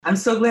I'm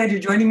so glad you're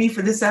joining me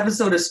for this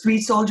episode of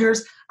Street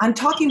Soldiers. I'm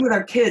talking with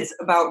our kids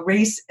about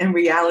race and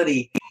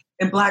reality.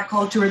 In Black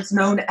culture, it's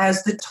known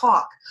as the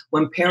talk,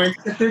 when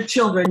parents sit their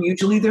children,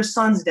 usually their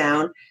sons,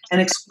 down and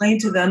explain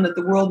to them that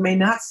the world may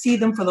not see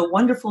them for the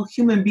wonderful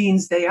human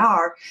beings they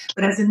are,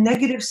 but as a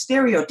negative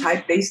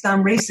stereotype based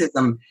on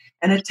racism,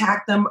 and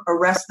attack them,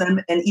 arrest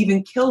them, and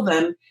even kill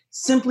them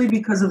simply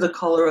because of the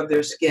color of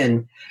their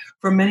skin.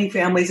 For many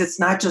families, it's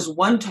not just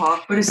one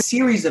talk, but a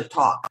series of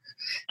talks.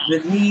 The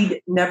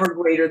need never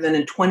greater than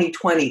in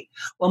 2020.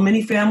 While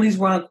many families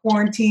were on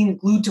quarantine,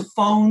 glued to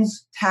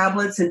phones,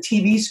 tablets, and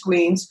TV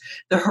screens,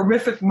 the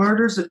horrific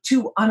murders of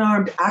two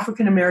unarmed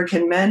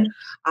African-American men,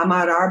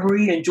 Ahmaud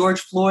Arbery and George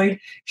Floyd,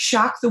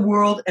 shocked the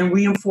world and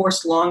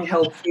reinforced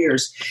long-held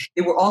fears.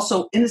 They were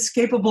also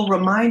inescapable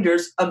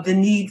reminders of the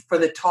need for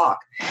the talk.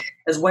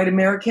 As white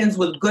Americans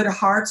with good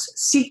hearts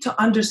seek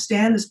to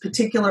understand this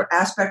particular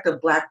aspect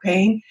of Black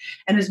pain,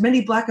 and as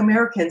many Black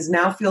Americans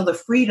now feel the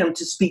freedom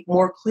to speak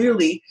more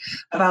clearly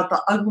about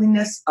the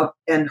ugliness of,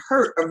 and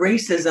hurt of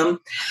racism,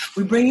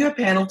 we bring you a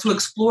panel to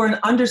explore and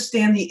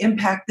understand the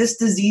impact this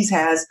disease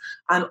has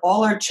on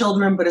all our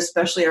children, but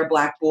especially our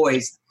Black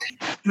boys.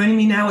 Joining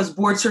me now is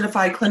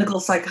board-certified clinical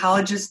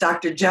psychologist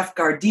Dr. Jeff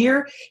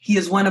Gardere. He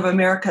is one of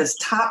America's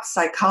top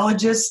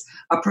psychologists,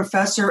 a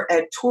professor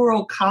at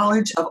Touro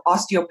College of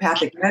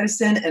Osteopathic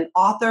Medicine, an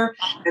author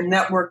and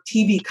network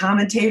TV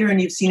commentator,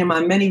 and you've seen him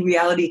on many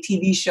reality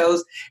TV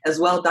shows as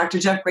well. Dr.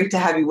 Jeff, great to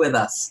have you with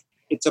us.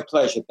 It's a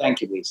pleasure. Thank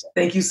you, Lisa.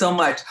 Thank you so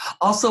much.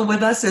 Also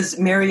with us is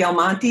Mary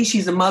Almonte.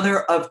 She's a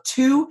mother of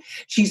two.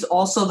 She's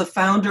also the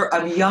founder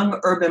of Young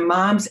Urban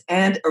Moms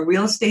and a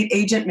real estate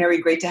agent. Mary,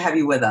 great to have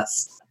you with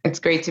us. It's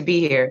great to be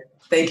here.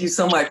 Thank you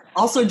so much.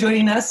 Also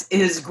joining us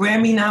is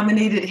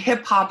Grammy-nominated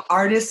hip-hop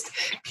artist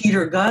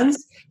Peter Gunz.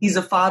 He's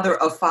a father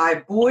of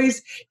 5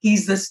 boys.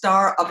 He's the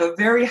star of a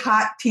very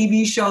hot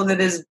TV show that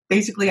is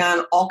basically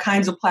on all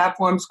kinds of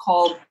platforms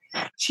called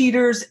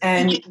Cheaters,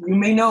 and you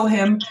may know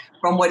him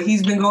from what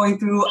he's been going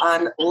through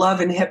on Love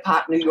and Hip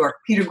Hop New York.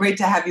 Peter, great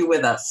to have you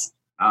with us.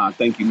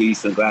 Thank you,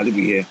 Lisa. Glad to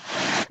be here.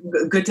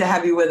 Good to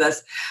have you with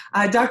us.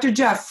 Dr.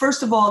 Jeff,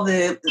 first of all,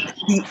 the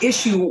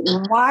issue,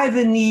 why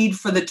the need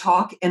for the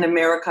talk in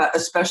America,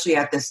 especially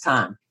at this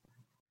time?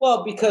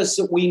 Well, because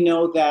we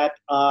know that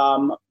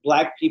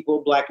Black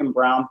people, Black and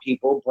brown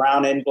people,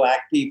 brown and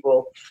Black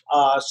people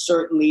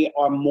certainly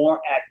are more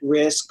at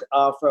risk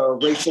for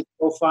racial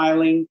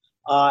profiling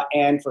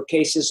and for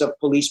cases of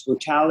police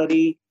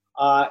brutality.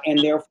 And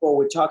therefore,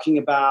 we're talking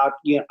about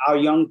our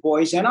young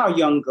boys and our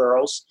young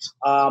girls.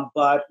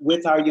 But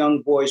with our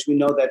young boys, we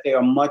know that they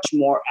are much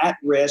more at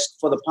risk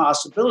for the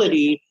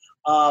possibility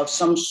of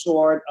some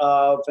sort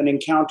of an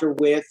encounter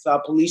with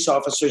police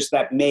officers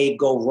that may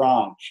go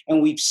wrong.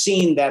 And we've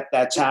seen that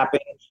that's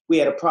happened. We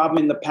had a problem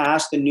in the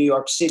past in New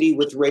York City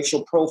with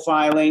racial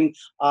profiling,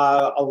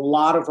 a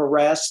lot of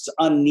arrests,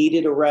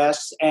 unneeded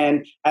arrests,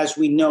 and as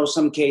we know,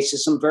 some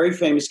cases, some very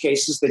famous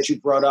cases that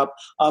you brought up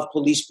of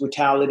police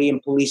brutality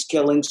and police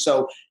killing.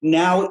 So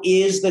now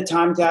is the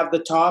time to have the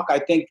talk. I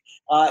think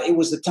it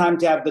was the time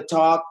to have the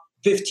talk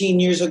 15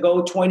 years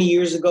ago, 20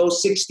 years ago,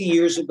 60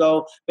 years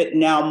ago, but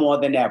now more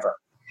than ever.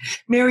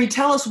 Mary,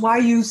 tell us why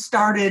you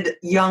started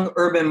Young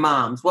Urban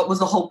Moms. What was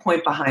the whole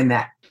point behind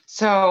that?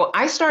 So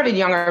I started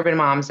Young Urban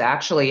Moms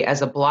actually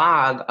as a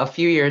blog a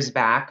few years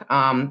back,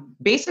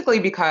 basically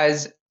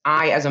because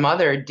I, as a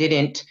mother,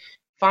 didn't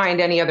find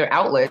any other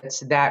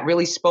outlets that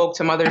really spoke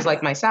to mothers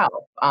like myself.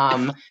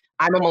 I'm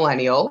a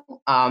millennial,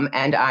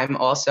 and I'm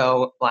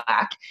also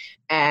Black.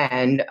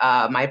 And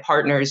my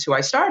partners who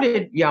I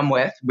started Yum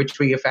with, which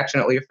we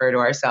affectionately refer to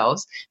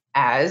ourselves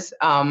as,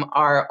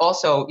 are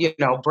also,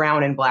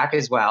 brown and Black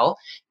as well.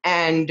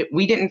 And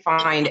we didn't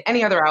find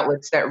any other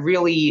outlets that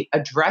really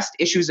addressed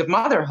issues of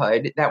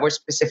motherhood that were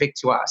specific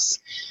to us.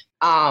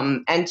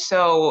 And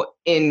so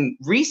in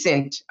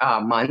recent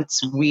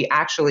months, we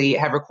actually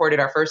have recorded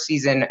our first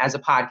season as a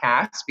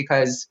podcast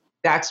because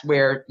that's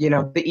where,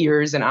 the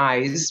ears and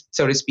eyes,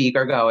 so to speak,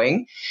 are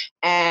going.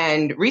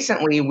 And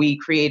recently we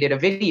created a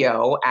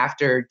video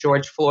after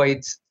George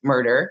Floyd's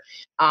murder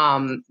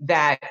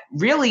that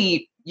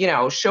really,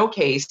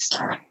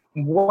 showcased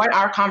what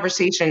our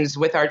conversations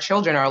with our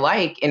children are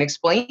like in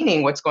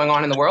explaining what's going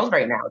on in the world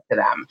right now to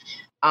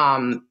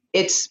them.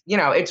 It's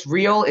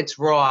real, it's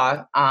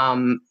raw.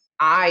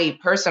 I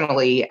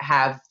personally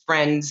have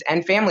friends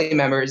and family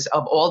members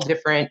of all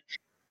different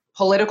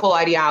political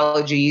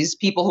ideologies,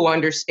 people who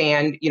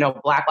understand,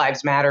 Black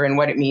Lives Matter and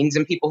what it means,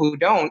 and people who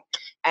don't.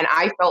 And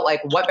I felt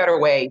like what better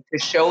way to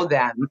show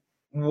them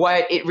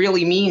what it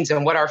really means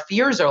and what our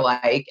fears are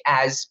like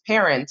as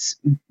parents,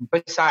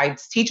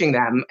 besides teaching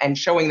them and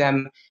showing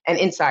them an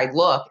inside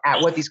look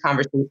at what these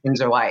conversations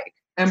are like.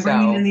 And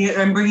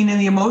bringing in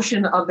the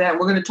emotion of that.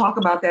 We're going to talk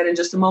about that in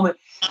just a moment.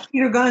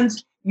 Peter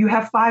Gunz, you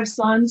have 5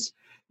 sons.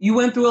 You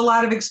went through a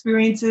lot of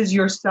experiences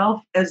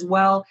yourself as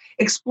well.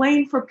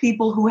 Explain for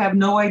people who have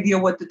no idea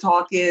what the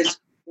talk is,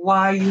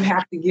 why you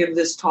have to give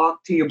this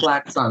talk to your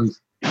Black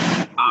sons.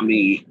 I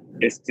mean,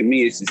 to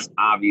me, it's just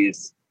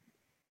obvious.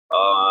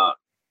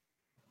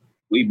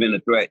 We've been a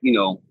threat,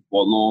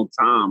 for a long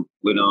time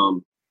with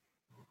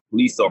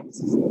police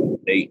officers.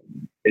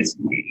 It's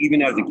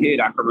even as a kid,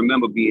 I can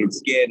remember being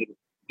scared of the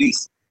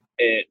police.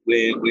 And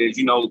where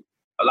you know,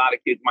 a lot of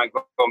kids might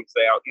go and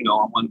say, you know,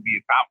 I want to be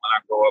a cop when I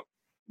grow up.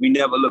 We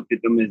never looked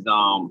at them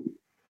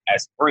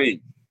as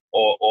friends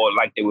or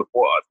like they were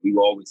for us. We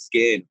were always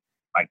scared,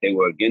 like they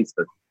were against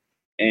us.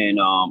 And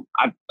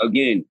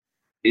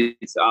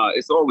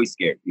it's always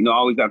scary. You know, I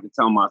always have to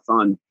tell my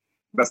son,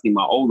 especially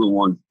my older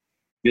ones,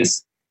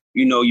 just,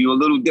 you know, you're a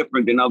little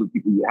different than other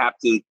people. You have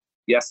to,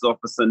 yes,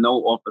 officer, no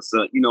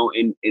officer, you know,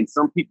 and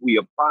some people,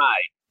 your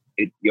pride,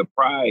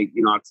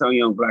 you know, I tell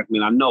young black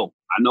men, I know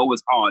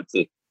it's hard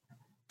to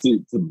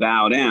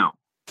bow down,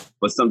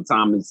 but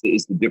sometimes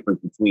it's the difference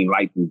between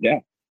life and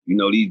death. You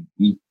know, these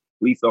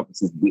police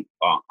officers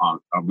are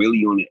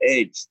really on the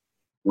edge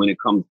when it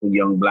comes to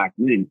young black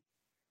men.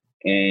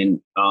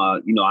 And,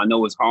 you know, I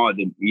know it's hard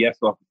to yes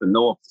officer,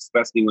 no officer,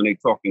 especially when they're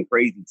talking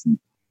crazy to you.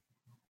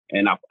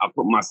 And I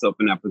put myself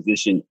in that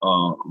position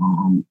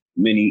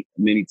many,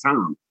 many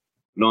times.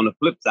 But on the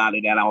flip side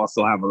of that, I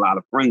also have a lot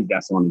of friends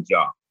that's on the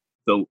job.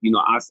 So, you know,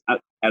 I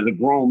as a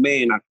grown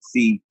man, I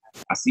see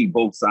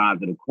both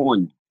sides of the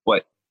coin.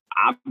 But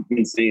I've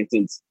been saying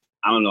since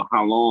I don't know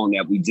how long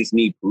that we just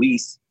need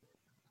police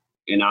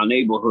in our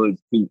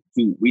neighborhoods to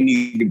we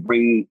need to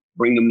bring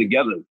them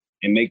together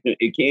and make them.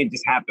 It can't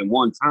just happen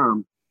one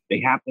time. They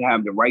have to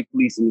have the right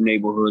police in the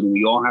neighborhood, and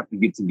we all have to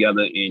get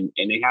together and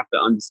they have to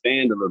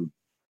understand a little.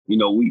 You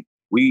know, we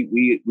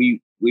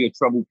are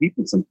troubled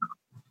people sometimes.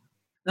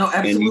 No,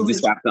 absolutely. And you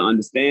just have to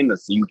understand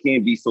us. So you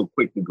can't be so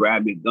quick to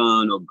grab your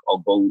gun or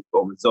go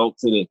or result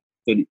to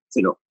the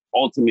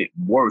ultimate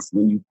worst.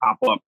 When you pop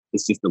up,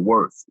 it's just the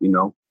worst, you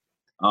know.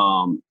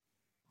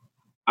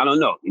 I don't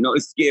know. You know,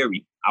 it's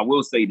scary. I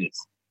will say this.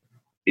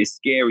 It's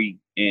scary.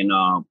 And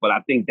but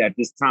I think that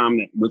this time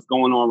that what's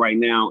going on right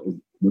now is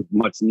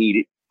much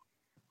needed.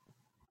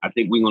 I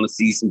think we're gonna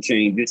see some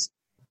changes.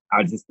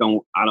 I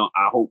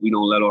hope we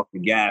don't let off the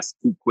gas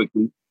too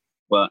quickly.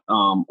 But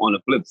on the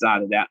flip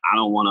side of that, I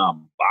don't want to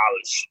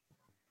abolish.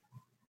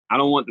 I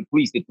don't want the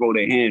police to throw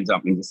their hands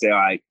up and just say, all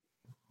right,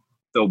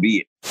 so be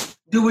it.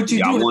 Do what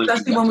you do,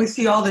 especially when we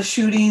see all the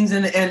shootings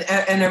and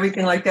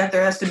everything like that.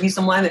 There has to be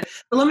some line.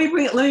 But let me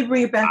bring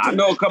it back to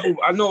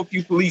I know a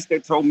few police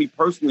that told me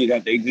personally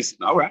that they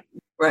just, all right.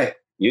 Right.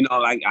 You know,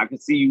 like I can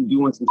see you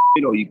doing some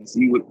shit, or you can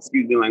see with,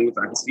 excuse the language,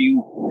 I can see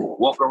you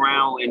walk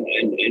around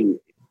and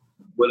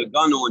with a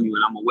gun on you,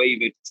 and I'm gonna wave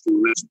at you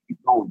and let you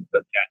keep going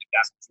because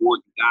that's what you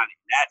want. You got it.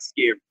 That's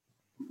scary.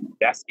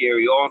 That's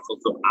scary also.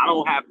 So I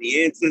don't have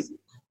the answers,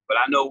 but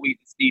I know we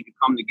just need to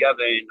come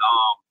together and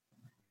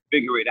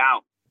figure it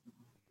out.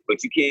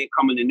 But you can't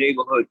come in the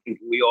neighborhood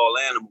thinking we all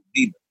animals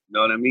either. You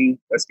know what I mean?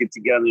 Let's get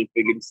together and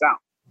figure this out.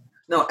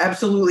 No,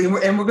 absolutely.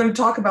 And we're going to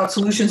talk about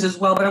solutions as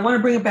well, but I want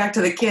to bring it back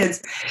to the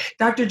kids.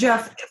 Dr.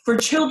 Jeff, for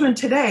children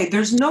today,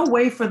 there's no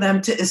way for them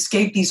to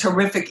escape these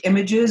horrific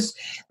images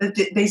that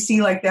they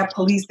see, like that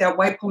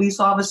white police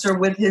officer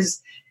with his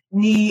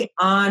knee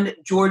on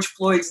George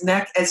Floyd's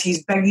neck as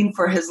he's begging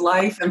for his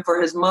life and for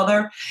his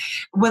mother.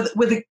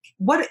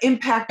 What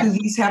impact do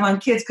these have on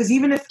kids? Because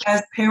even if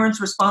as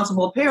parents,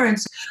 responsible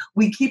parents,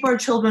 we keep our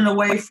children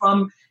away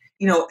from,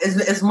 you know,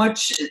 as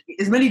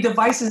many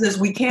devices as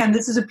we can.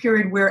 This is a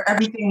period where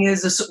everything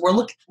is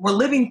we're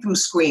living through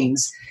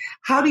screens.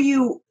 How do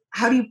you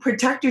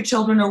protect your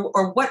children,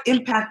 or what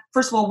impact?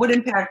 First of all, what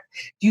impact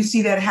do you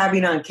see that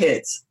having on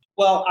kids?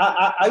 Well,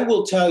 I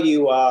will tell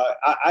you.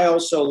 I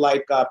also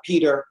like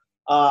Peter.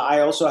 I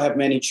also have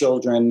many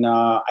children.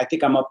 I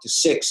think I'm up to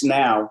 6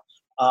 now.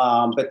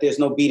 But there's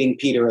no beating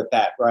Peter at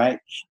that, right?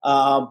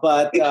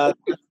 But the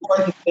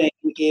important thing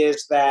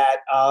is that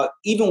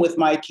even with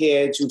my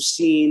kids who've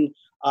seen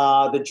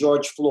the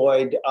George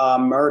Floyd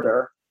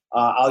murder,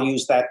 I'll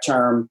use that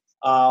term,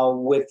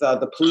 with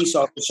the police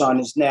officer on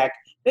his neck,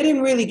 they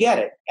didn't really get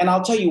it. And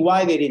I'll tell you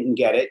why they didn't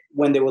get it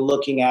when they were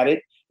looking at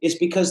it, is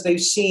because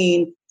they've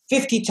seen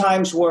 50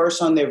 times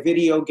worse on their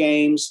video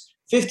games,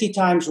 50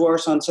 times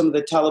worse on some of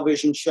the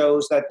television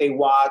shows that they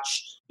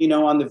watch, you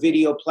know, on the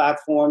video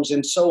platforms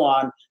and so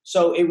on.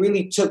 So it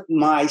really took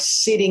my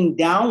sitting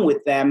down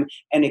with them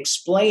and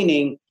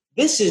explaining,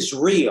 this is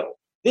real.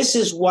 This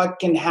is what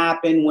can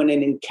happen when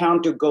an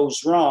encounter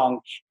goes wrong.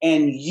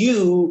 And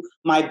you,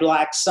 my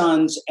Black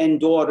sons and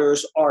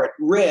daughters, are at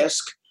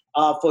risk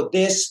for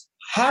this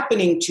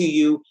happening to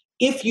you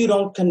if you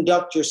don't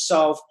conduct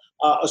yourself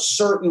a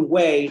certain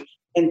way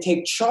and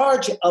take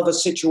charge of a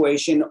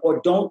situation,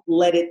 or don't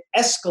let it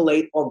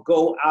escalate or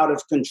go out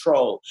of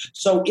control.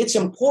 So it's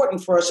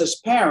important for us as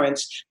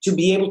parents to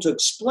be able to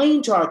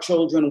explain to our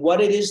children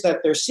what it is that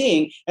they're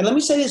seeing. And let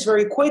me say this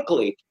very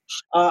quickly.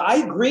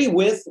 I agree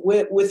with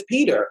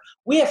Peter.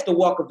 We have to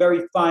walk a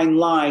very fine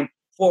line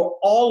for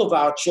all of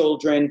our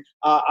children,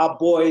 our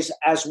boys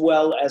as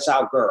well as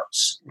our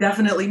girls.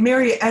 Definitely.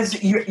 Mary,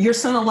 as your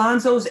son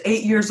Alonzo's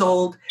 8 years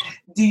old,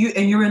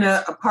 and you're in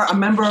a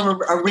member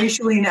of a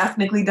racially and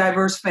ethnically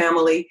diverse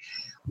family,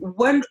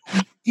 do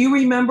you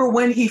remember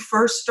when he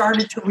first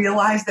started to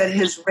realize that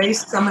his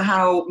race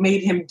somehow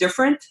made him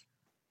different?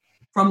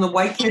 from the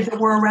white kids that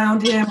were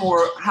around him, or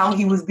how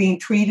he was being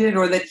treated,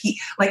 or that he,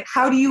 like,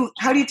 how do you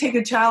take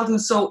a child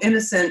who's so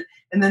innocent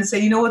and then say,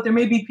 you know what, there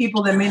may be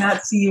people that may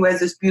not see you as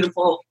this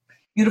beautiful,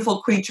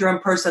 beautiful creature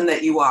and person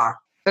that you are?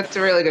 That's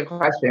a really good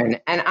question.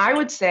 And I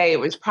would say it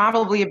was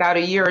probably about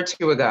a year or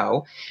two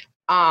ago.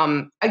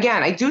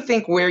 Again, I do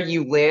think where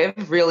you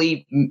live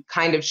really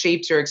kind of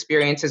shapes your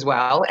experience as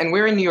well. And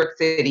we're in New York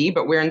City,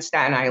 but we're in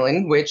Staten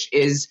Island, which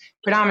is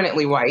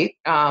predominantly white.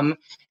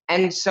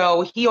 And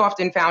so he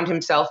often found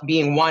himself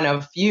being one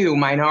of few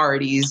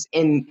minorities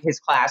in his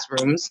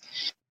classrooms.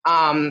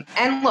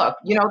 And look,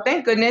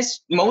 thank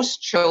goodness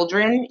most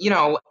children,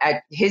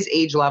 at his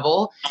age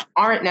level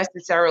aren't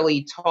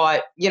necessarily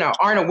taught,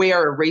 aren't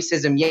aware of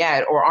racism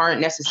yet, or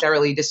aren't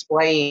necessarily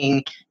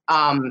displaying,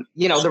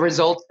 the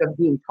results of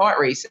being taught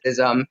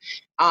racism.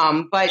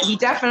 But he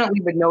definitely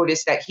would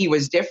notice that he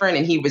was different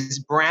and he was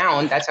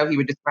brown. That's how he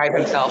would describe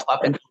himself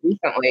up until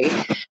recently.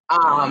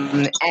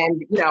 And,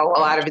 a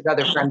lot of his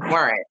other friends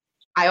weren't.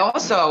 I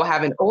also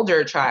have an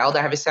older child.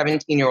 I have a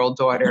 17-year-old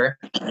daughter,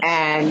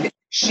 and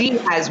she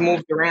has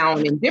moved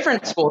around in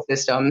different school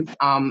systems,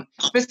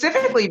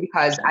 specifically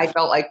because I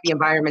felt like the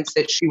environments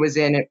that she was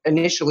in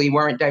initially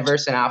weren't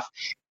diverse enough.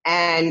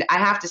 And I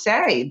have to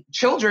say,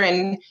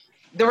 children,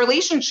 the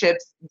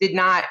relationships did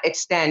not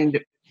extend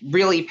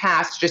really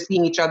past just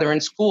seeing each other in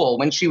school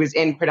when she was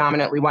in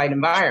predominantly white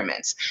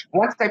environments.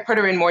 Once I put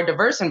her in more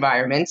diverse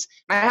environments,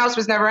 my house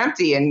was never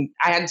empty, and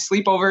I had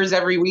sleepovers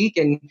every week,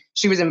 and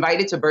she was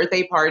invited to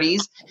birthday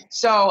parties.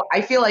 So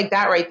I feel like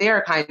that right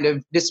there kind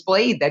of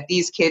displayed that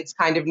these kids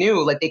kind of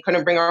knew like they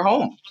couldn't bring her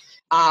home.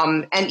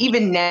 And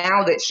even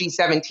now that she's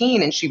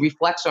 17 and she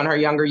reflects on her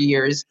younger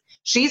years,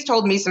 she's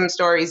told me some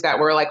stories that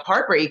were like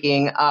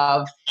heartbreaking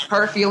of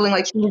her feeling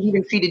like she was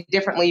even treated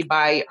differently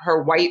by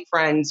her white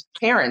friends'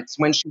 parents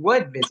when she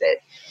would visit.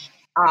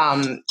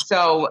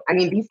 So, I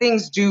mean, these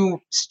things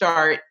do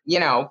start,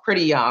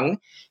 pretty young.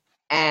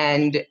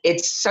 And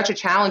it's such a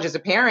challenge as a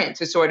parent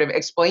to sort of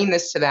explain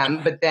this to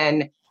them, but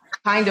then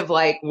kind of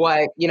like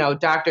what,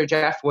 Dr.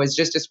 Jeff was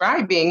just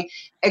describing,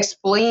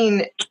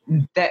 explain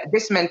that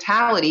this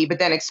mentality, but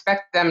then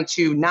expect them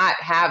to not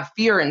have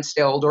fear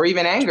instilled or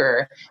even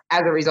anger as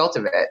a result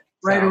of it.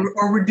 Right,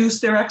 or reduce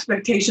their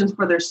expectations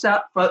for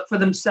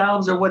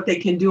themselves, or what they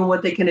can do and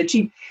what they can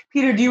achieve.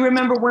 Peter, do you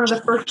remember one of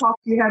the first talks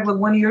you had with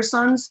one of your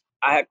sons?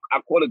 I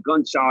caught a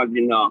gun charge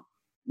in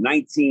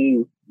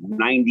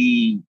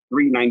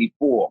 1993,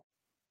 94.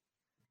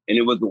 And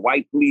it was the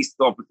white police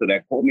officer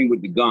that caught me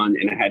with the gun,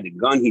 and I had the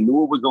gun. He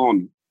knew it was on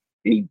me,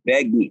 and he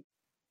begged me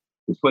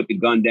to put the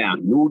gun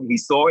down. He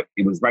saw it.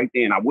 It was right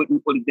there, and I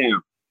wouldn't put it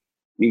down.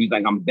 And he was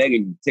like, I'm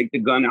begging you, take the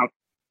gun out,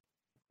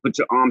 put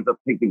your arms up,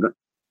 take the gun.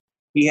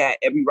 He had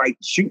every right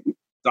to shoot me.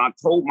 So I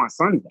told my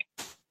son that,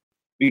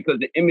 because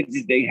the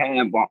images they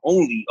have are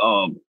only,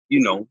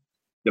 the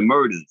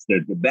murders,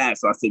 the bad.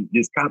 So I said,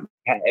 this cop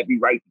had every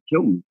right to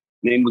kill me.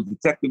 His name was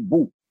Detective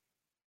Booth,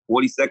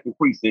 42nd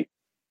Precinct.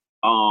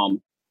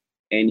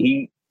 And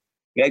he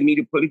begged me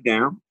to put it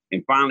down.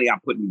 And finally, I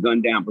put the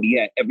gun down, but he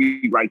had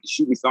every right to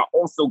shoot me. So I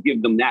also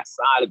give them that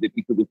side of it,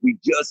 because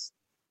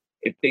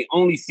if they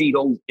only see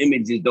those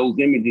images,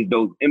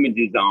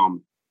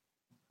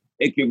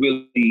 it can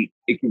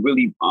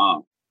really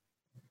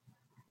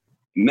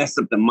mess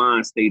up the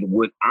mind state of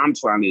what I'm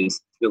trying to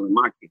instill in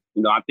my kids.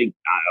 I think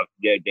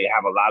they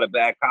have a lot of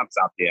bad cops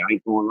out there. I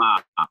ain't gonna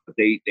lie, but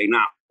they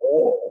not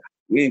all.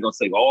 We ain't gonna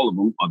say all of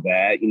them are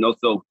bad,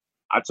 so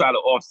I try to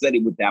offset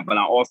it with that, but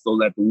I also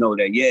let them know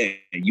that, you're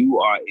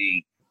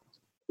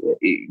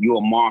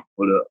a mark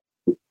for the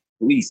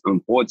police,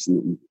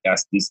 unfortunately.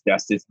 That's just how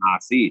I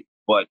see it.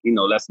 But,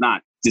 let's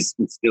not just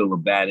instill a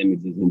bad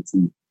images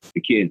into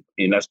the kids,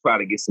 and let's try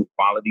to get some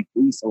quality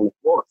police on the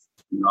force.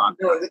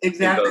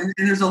 Exactly.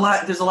 And there's a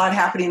lot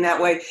happening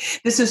that way.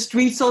 This is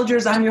Street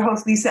Soldiers. I'm your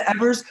host, Lisa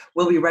Evers.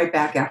 We'll be right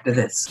back after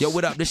this. Yo,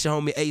 what up? This your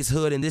homie Ace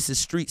Hood, and this is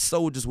Street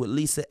Soldiers with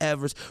Lisa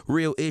Evers.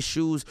 Real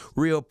issues,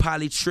 real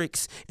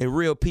politics, and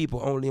real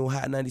people, only on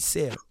Hot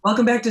 97.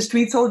 Welcome back to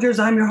Street Soldiers.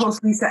 I'm your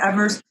host, Lisa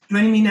Evers.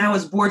 Joining me now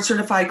is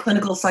board-certified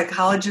clinical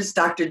psychologist,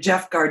 Dr.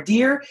 Jeff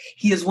Gardere.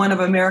 He is one of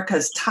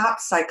America's top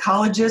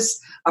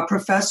psychologists, a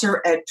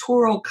professor at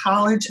Touro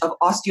College of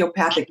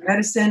Osteopathic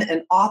Medicine,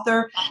 an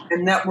author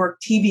and network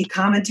TV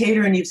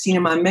commentator, and you've seen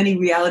him on many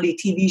reality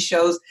TV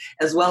shows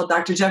as well.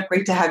 Dr. Jeff,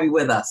 great to have you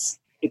with us.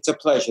 It's a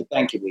pleasure.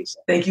 Thank you, Lisa.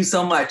 Thank you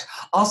so much.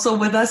 Also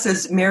with us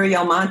is Mary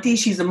Almonte.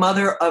 She's a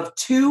mother of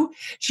two.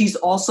 She's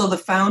also the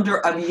founder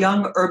of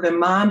Young Urban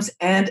Moms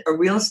and a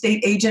real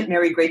estate agent.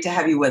 Mary, great to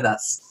have you with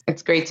us.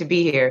 It's great to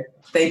be here.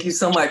 Thank you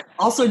so much.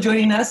 Also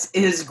joining us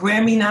is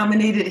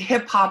Grammy-nominated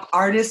hip-hop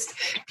artist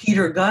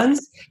Peter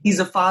Gunz. He's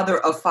a father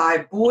of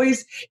 5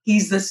 boys.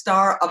 He's the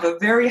star of a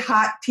very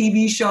hot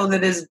TV show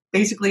that is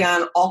basically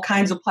on all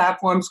kinds of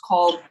platforms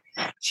called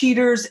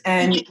Cheaters,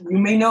 and you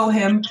may know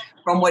him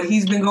from what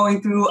he's been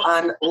going through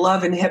on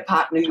Love and Hip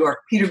Hop New York.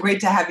 Peter, great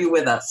to have you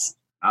with us.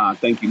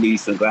 Thank you,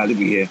 Lisa. Glad to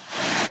be here.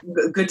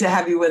 Good to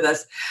have you with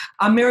us.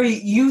 Mary,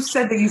 you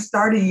said that you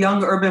started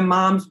Young Urban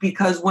Moms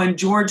because when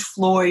George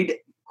Floyd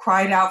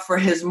cried out for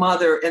his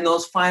mother in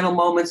those final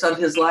moments of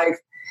his life.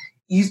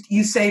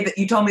 You say that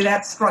you told me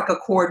that struck a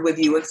chord with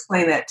you.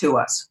 Explain that to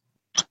us.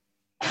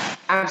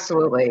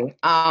 Absolutely.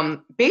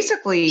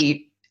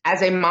 Basically,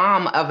 as a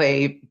mom of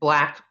a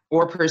Black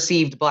or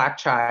perceived Black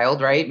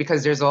child, right?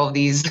 Because there's all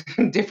these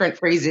different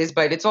phrases,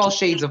 but it's all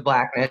shades of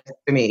Blackness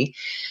to me.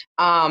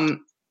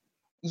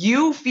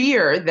 You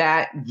fear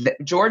that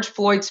George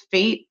Floyd's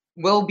fate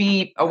will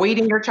be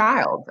awaiting your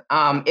child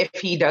if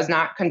he does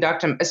not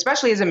conduct him,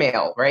 especially as a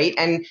male, right?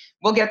 And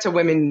we'll get to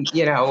women,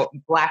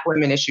 Black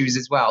women issues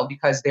as well,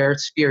 because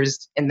there's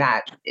fears in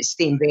that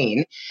same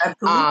vein.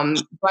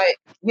 Absolutely. But,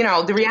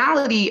 the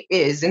reality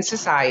is in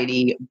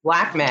society,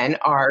 Black men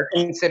are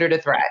considered a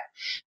threat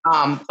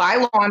by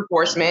law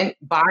enforcement,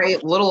 by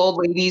little old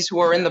ladies who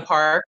are in the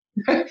park,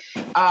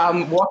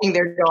 walking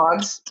their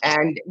dogs,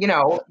 and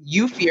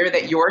you fear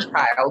that your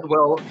child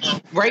will,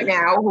 right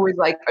now, who is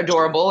like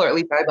adorable, or at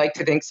least I'd like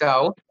to think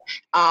so,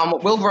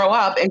 will grow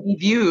up and be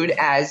viewed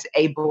as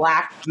a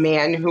Black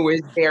man who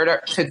is there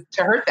to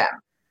hurt them.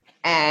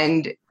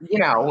 And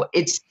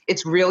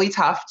it's really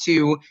tough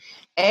to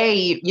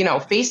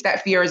face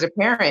that fear as a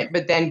parent,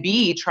 but then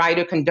B, try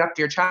to conduct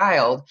your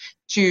child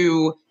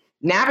to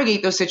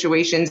navigate those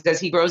situations as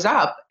he grows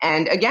up,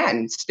 and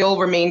again, still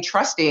remain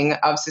trusting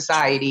of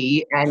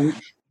society and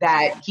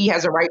that he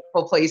has a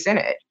rightful place in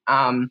it.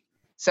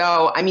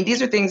 So,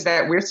 these are things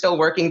that we're still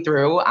working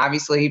through.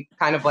 Obviously,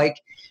 kind of like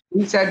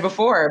we said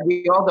before,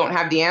 we all don't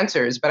have the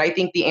answers, but I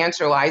think the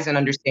answer lies in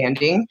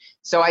understanding.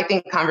 So I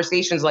think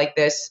conversations like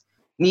this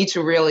need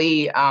to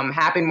really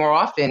happen more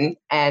often,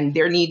 and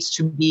there needs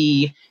to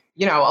be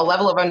a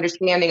level of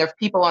understanding of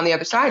people on the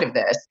other side of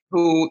this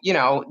who,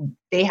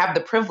 they have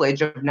the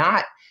privilege of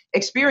not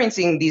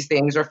experiencing these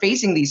things or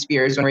facing these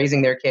fears when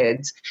raising their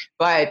kids.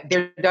 But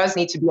there does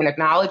need to be an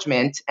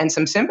acknowledgement and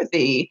some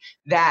sympathy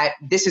that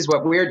this is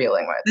what we're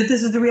dealing with. That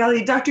this is the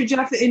reality. Dr.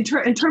 Jeff, in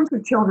terms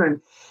of children,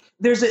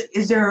 there's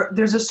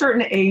a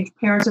certain age,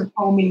 parents have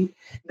told me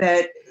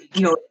that,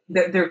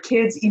 that their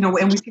kids, and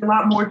we see a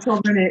lot more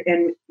children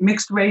in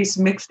mixed race,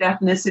 mixed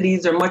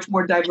ethnicities, or much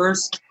more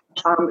diverse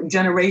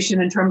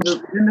generation in terms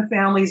of within the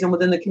families and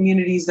within the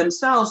communities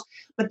themselves.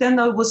 But then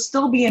there will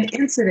still be an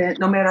incident,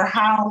 no matter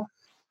how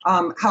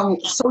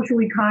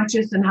socially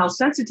conscious and how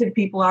sensitive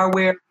people are,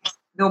 where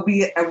there'll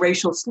be a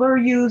racial slur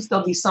used,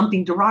 there'll be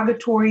something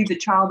derogatory, the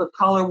child of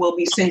color will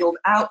be singled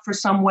out for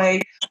some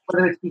way,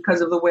 whether it's because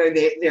of the way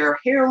their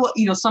hair,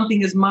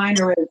 something as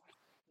minor as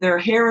their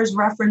hair is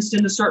referenced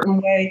in a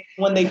certain way.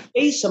 When they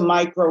face a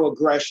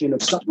microaggression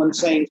of someone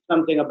saying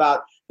something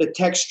about the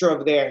texture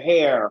of their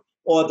hair,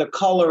 or the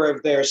color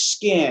of their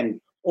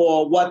skin,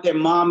 or what their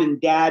mom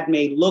and dad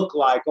may look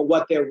like, or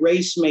what their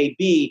race may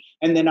be,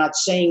 and they're not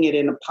saying it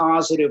in a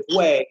positive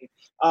way,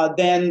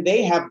 then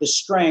they have the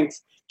strength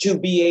to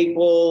be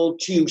able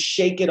to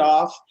shake it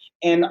off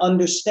and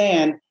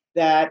understand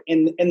that,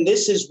 and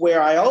this is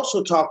where I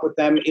also talk with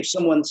them, if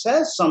someone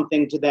says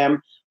something to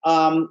them,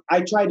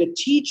 I try to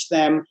teach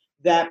them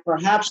that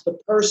perhaps the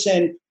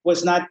person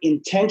was not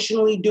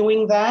intentionally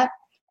doing that.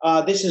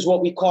 This is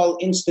what we call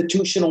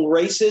institutional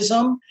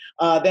racism.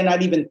 They're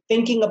not even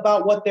thinking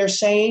about what they're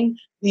saying.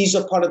 These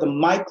are part of the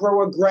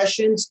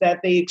microaggressions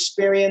that they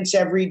experience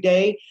every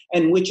day,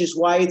 and which is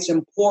why it's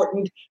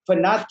important for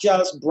not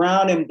just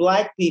brown and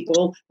Black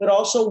people, but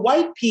also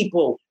white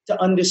people to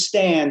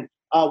understand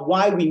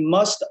why we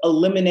must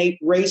eliminate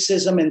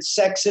racism and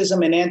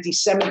sexism and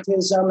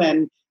anti-Semitism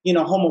and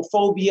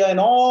homophobia and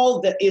all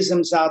the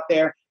isms out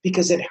there,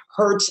 because it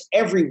hurts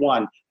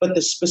everyone. But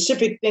the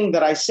specific thing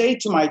that I say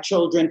to my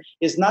children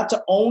is not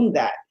to own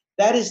that.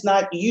 That is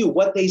not you.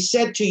 What they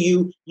said to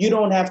you, you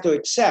don't have to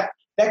accept.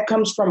 That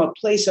comes from a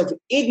place of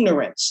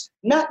ignorance,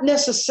 not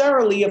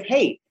necessarily of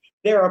hate.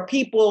 There are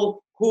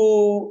people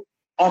who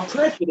are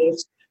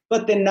prejudiced,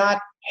 but they're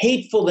not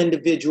hateful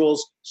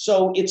individuals.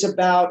 So it's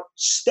about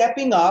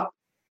stepping up,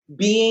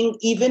 being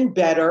even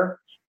better,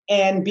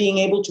 and being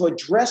able to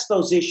address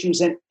those issues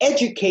and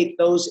educate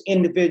those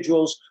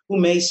individuals who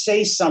may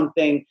say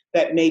something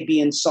that may be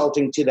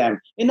insulting to them.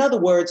 In other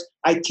words,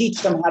 I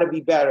teach them how to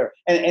be better.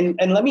 And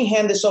let me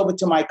hand this over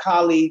to my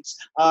colleagues,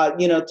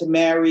 to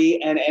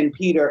Mary and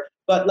Peter.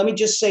 But let me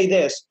just say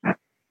this.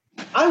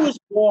 I was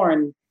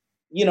born,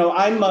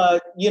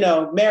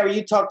 Mary,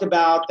 you talked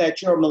about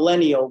that you're a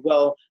millennial.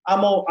 Well,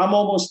 I'm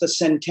almost a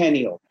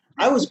centennial.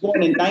 I was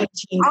born in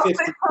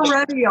 1950.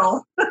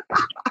 Perennial.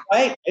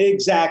 Right?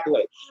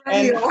 Exactly.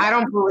 And I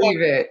don't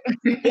believe it.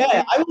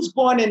 Yeah, I was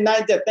born in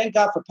thank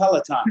God for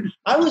Peloton.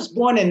 I was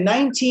born in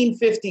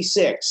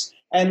 1956.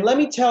 And let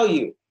me tell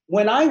you,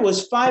 when I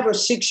was 5 or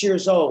 6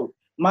 years old,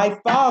 my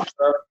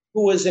father,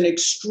 who was an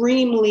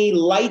extremely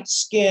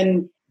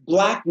light-skinned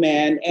Black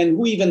man and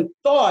who even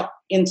thought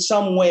in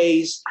some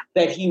ways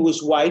that he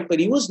was white, but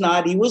he was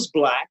not, he was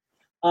Black,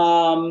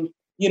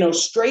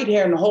 straight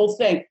hair and the whole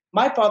thing.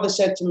 My father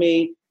said to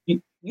me,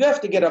 you have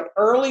to get up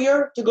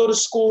earlier to go to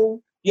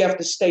school. You have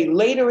to stay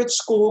later at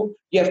school.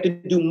 You have to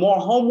do more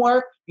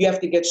homework. You have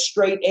to get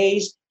straight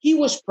A's. He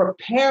was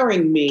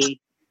preparing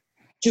me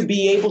to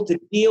be able to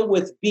deal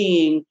with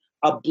being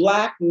a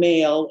black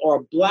male or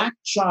a black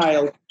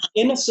child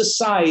in a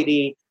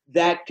society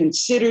that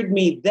considered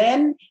me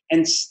then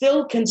and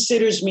still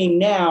considers me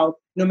now,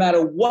 no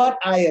matter what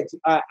I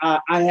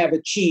have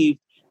achieved,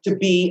 to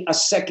be a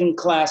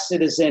second-class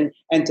citizen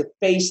and to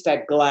face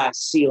that glass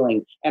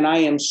ceiling. And I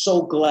am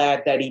so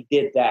glad that he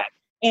did that.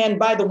 And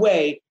by the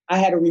way, I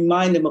had to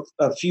remind him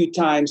a few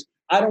times,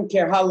 I don't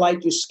care how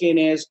light your skin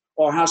is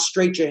or how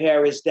straight your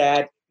hair is,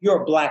 Dad,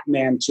 you're a black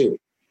man too.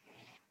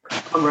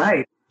 All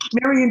right.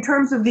 Mary, in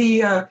terms of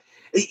the,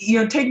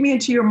 take me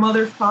into your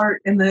mother's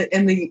heart and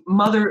the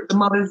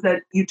mothers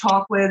that you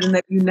talk with and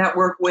that you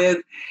network with,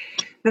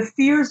 the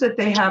fears that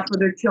they have for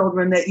their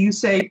children that you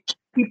say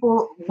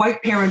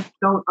white parents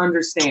don't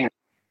understand.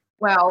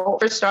 Well,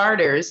 for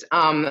starters,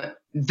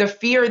 the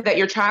fear that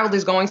your child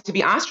is going to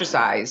be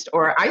ostracized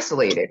or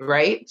isolated,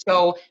 right?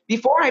 So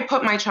before I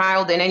put my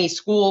child in any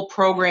school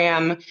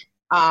program,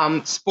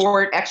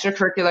 sport,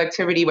 extracurricular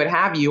activity, what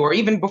have you, or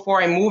even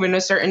before I move in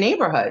a certain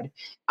neighborhood,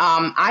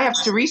 I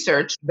have to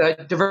research the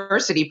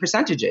diversity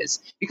percentages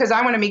because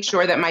I want to make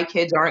sure that my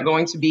kids aren't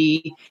going to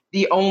be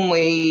the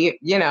only,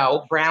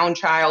 brown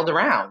child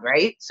around,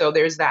 right? So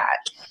there's that.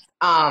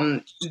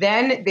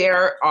 Then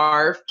there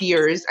are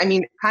fears. I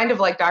mean, kind of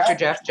like Dr.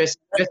 Jeff just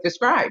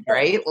described,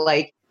 right?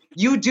 Like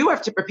you do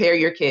have to prepare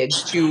your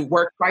kids to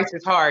work twice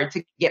as hard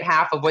to get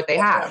half of what they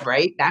have,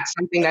 right? That's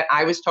something that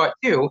I was taught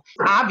too.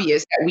 It's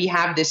obvious that we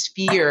have this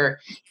fear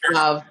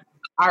of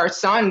our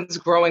sons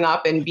growing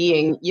up and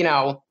being,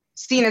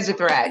 seen as a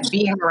threat,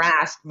 being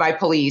harassed by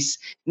police,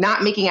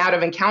 not making out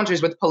of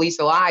encounters with police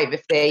alive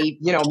if they,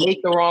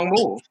 make the wrong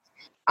move.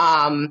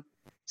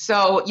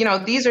 So,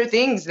 these are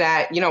things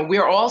that,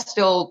 we're all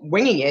still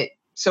winging it,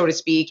 so to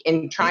speak,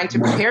 and trying to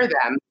prepare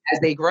them as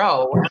they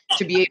grow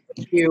to be able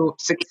to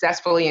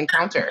successfully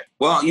encounter.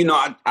 Well,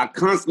 I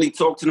constantly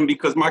talk to them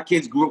because my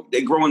kids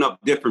they're growing up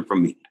different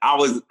from me. I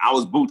was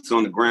boots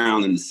on the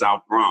ground in the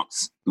South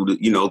Bronx through the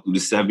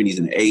 70s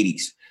and the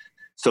 80s.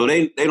 So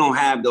they don't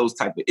have those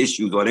type of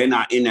issues or they're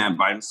not in that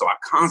environment. So I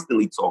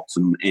constantly talk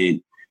to them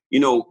and,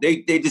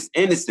 they're just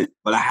innocent,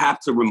 but I have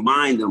to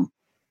remind them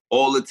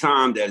all the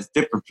time that it's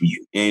different for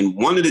you. And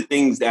one of the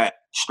things that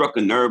struck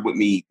a nerve with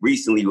me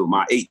recently with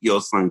my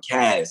 8-year-old son,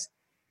 Kaz,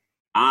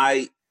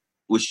 I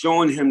was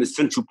showing him the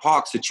Central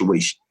Park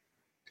situation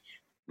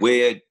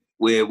where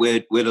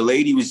the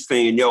lady was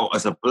saying, yo,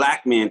 as a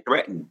black man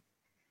threatened.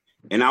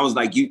 And I was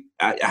like,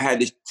 I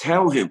had to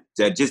tell him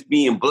that just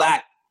being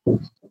black,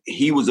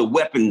 he was a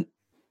weapon.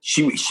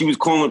 She was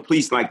calling the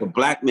police like a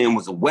black man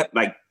was a weapon.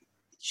 Like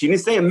she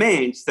didn't say a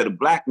man, she said a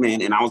black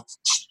man. And I was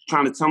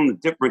trying to tell him the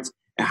difference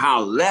and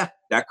how left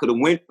that could have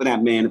went for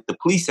that man if the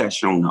police had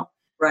shown up.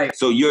 Right.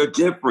 So you're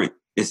different.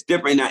 It's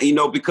different now,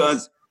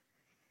 because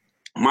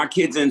my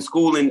kids are in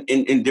school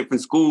in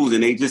different schools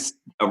and they just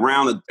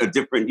around a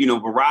different,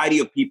 variety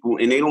of people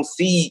and they don't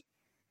see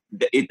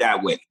it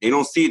that way. They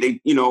don't see it.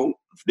 They,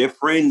 their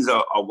friends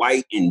are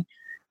white and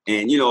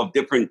of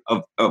different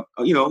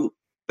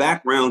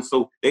backgrounds.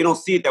 So they don't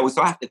see it that way.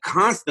 So I have to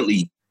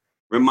constantly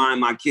remind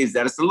my kids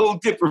that it's a little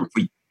different for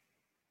you.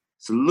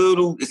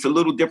 It's a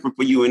little different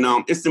for you. And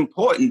it's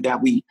important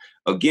that we,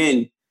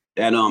 again,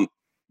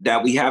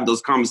 that we have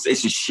those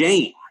conversations.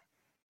 Shame.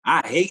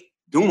 I hate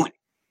doing it.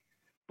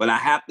 But I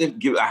have to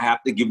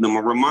give them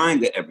a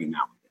reminder every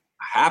now and then.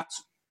 I have to.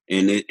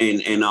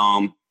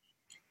 And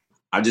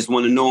I just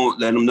want to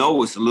let them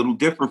know it's a little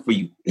different for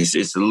you.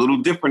 It's a little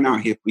different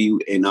out here for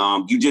you. And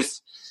my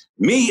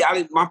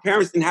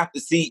parents didn't have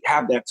to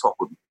have that talk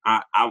with me.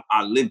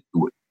 I lived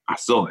through it. I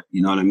saw it.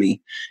 You know what I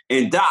mean?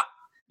 And Doc,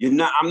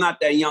 I'm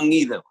not that young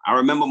either. I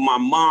remember my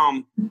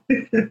mom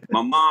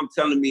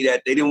telling me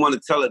that they didn't want to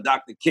tell her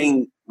Dr.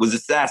 King was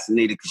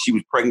assassinated because she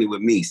was pregnant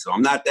with me. So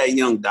I'm not that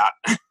young, Doc.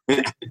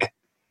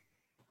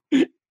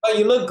 Oh,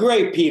 you look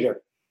great,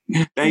 Peter.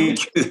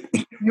 Thank you.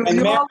 You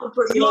all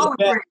look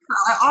great.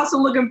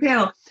 Awesome looking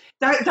panel.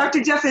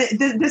 Dr. Jeff,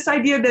 this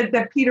idea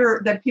that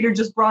Peter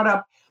just brought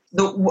up,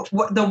 the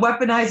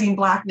weaponizing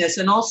blackness,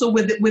 and also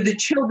with the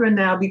children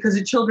now, because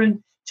the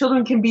children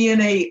can be in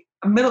a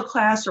middle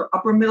class or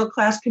upper middle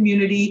class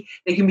community.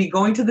 They can be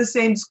going to the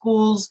same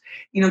schools,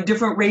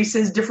 different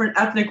races, different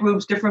ethnic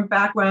groups, different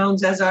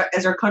backgrounds as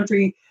our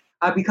country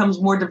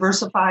becomes more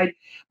diversified.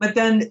 But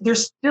then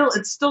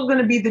it's still going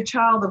to be the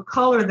child of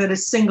color that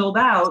is singled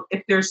out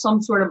if there's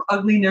some sort of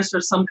ugliness or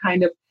some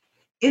kind of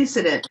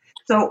incident.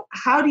 So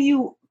how do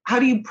you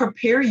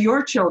prepare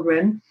your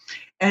children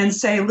and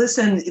say,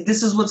 listen,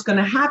 this is what's going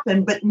to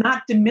happen, but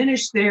not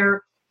diminish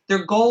their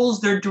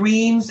goals, their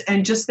dreams,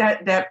 and just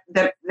that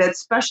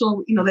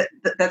special,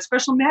 that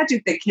special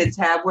magic that kids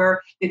have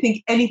where they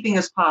think anything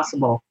is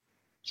possible?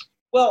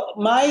 Well,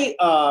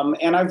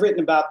 and I've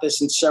written about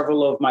this in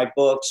several of my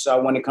books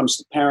when it comes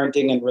to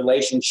parenting and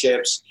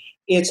relationships,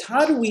 it's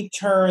how do we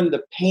turn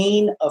the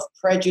pain of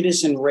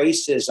prejudice and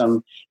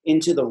racism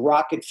into the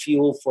rocket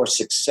fuel for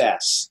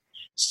success?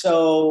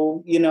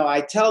 So,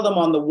 I tell them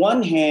on the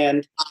one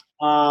hand,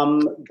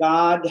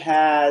 God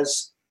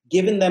has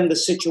given them the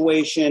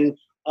situation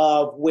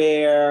of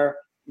where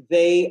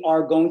they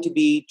are going to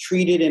be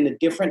treated in a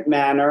different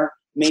manner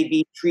may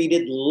be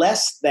treated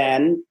less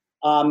than,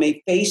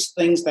 may face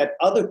things that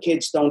other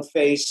kids don't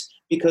face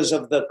because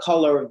of the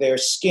color of their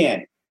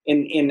skin,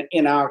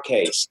 in our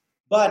case.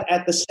 But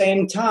at the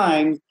same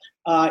time,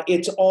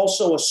 it's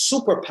also a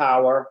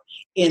superpower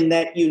in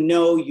that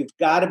you've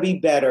got to be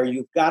better,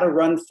 you've got to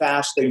run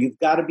faster, you've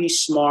got to be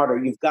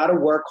smarter, you've got to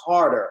work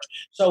harder.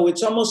 So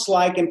it's almost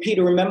like, and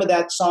Peter, remember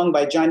that song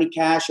by Johnny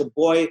Cash, A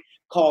Boy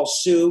Called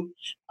Sue,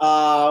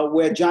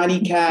 where Johnny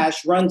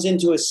Cash runs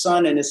into his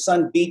son and his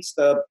son beats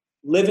the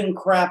living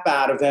crap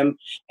out of him.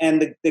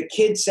 And the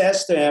kid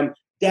says to him,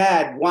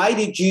 "Dad, why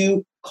did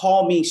you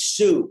call me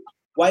Sue?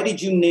 Why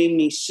did you name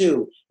me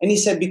Sue?" And he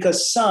said,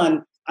 "Because,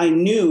 son, I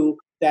knew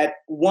that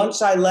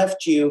once I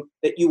left you,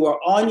 that you were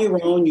on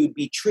your own, you'd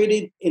be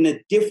treated in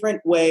a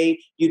different way,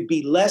 you'd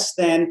be less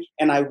than,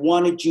 and I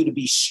wanted you to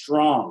be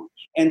strong."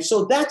 And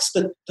so that's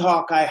the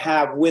talk I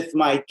have with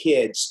my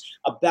kids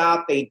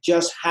about they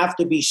just have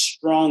to be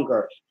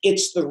stronger.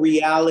 It's the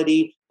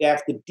reality. They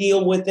have to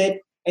deal with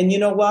it. And you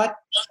know what?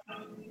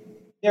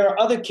 There are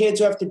other kids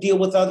who have to deal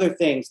with other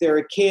things. There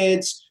are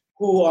kids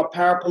who are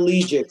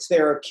paraplegics.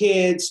 There are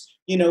kids,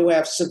 who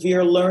have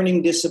severe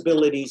learning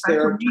disabilities.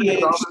 There are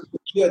kids,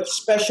 you have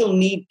special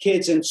need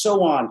kids, and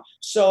so on.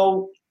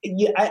 So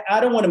I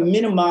don't want to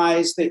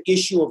minimize the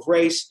issue of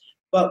race,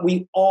 but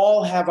we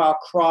all have our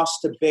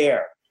cross to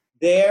bear.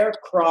 Their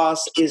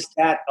cross is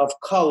that of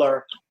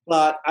color,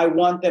 but I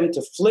want them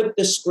to flip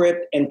the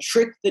script and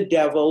trick the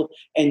devil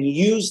and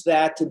use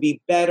that to be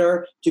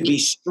better, to be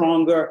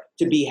stronger,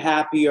 to be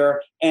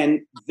happier,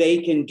 and they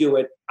can do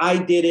it. I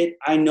did it.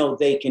 I know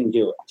they can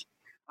do it.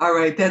 All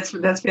right, that's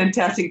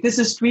fantastic. This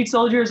is Street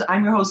Soldiers.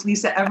 I'm your host,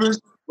 Lisa Evers.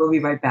 We'll be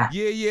right back.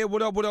 Yeah,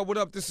 what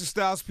up? This is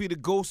Styles P the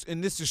Ghost,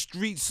 and this is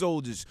Street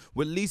Soldiers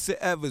with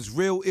Lisa Evers.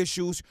 Real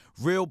issues,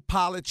 real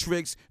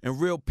politics, and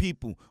real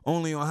people,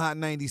 only on Hot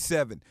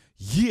 97.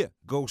 Yeah,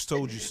 Ghost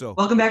told you so.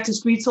 Welcome back to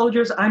Street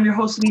Soldiers. I'm your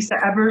host, Lisa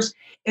Evers.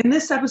 In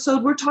this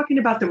episode, we're talking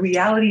about the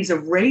realities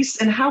of race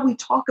and how we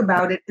talk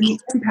about it and the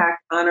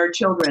impact on our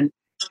children.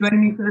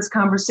 Joining me for this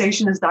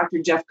conversation is Dr.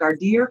 Jeff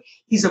Gardere.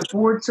 He's a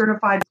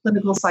board-certified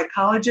clinical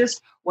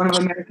psychologist, one of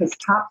America's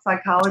top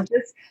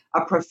psychologists,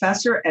 a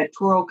professor at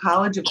Touro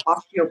College of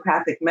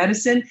Osteopathic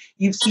Medicine.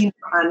 You've seen him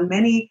on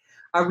many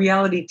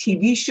reality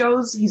TV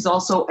shows. He's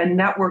also a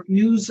network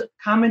news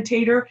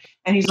commentator,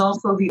 and he's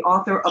also the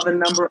author of a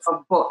number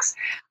of books.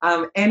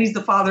 And he's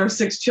the father of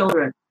 6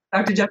 children.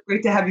 Dr. Jeff,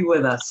 great to have you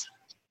with us.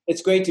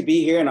 It's great to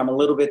be here, and I'm a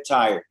little bit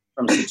tired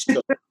from 6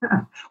 children.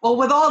 Well,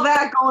 with all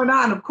that going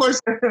on, of course,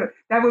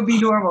 that would be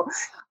normal.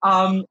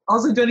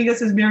 Also joining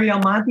us is Mary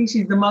Almonte.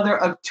 She's the mother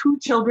of 2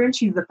 children.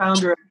 She's the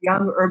founder of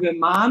Young Urban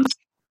Moms,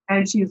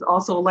 and she's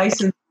also a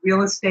licensed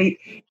real estate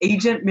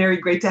agent. Mary,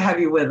 great to have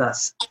you with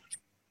us.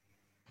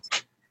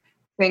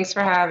 Thanks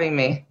for having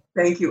me.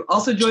 Thank you.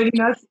 Also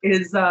joining us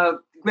is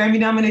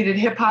Grammy-nominated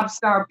hip-hop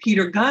star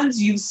Peter Gunz.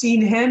 You've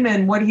seen him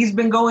and what he's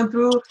been going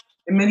through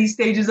in many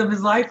stages of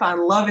his life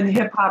on Love and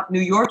Hip Hop New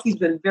York. He's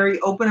been very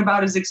open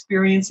about his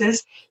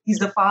experiences. He's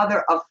the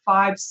father of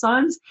 5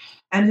 sons,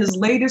 and his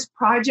latest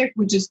project,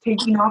 which is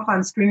taking off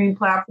on streaming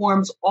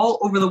platforms all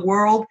over the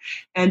world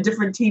and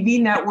different TV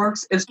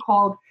networks, is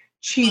called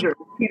Cheater.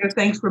 Peter,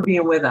 thanks for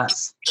being with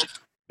us.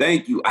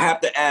 Thank you. I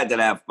have to add that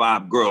I have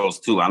 5 girls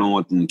too. I don't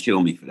want them to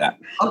kill me for that.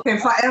 Okay,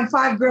 I have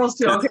 5 girls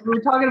too. Okay, we're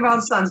talking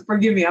about sons.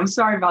 Forgive me. I'm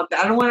sorry about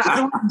that. I don't want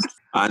to.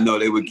 I know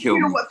they would kill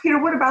me. Peter,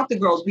 what about the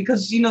girls?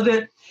 Because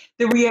the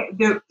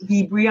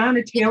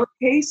Breonna Taylor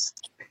case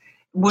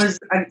was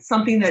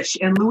something that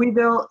in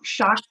Louisville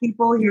shocked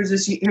people. Here's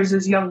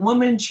this young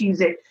woman. She's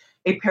a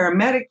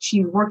paramedic.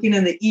 She's working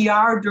in the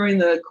ER during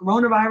the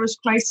coronavirus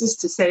crisis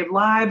to save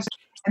lives,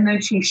 and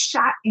then she's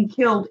shot and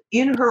killed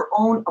in her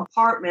own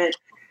apartment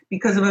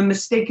because of a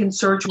mistaken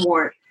search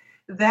warrant.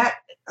 That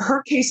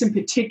her case in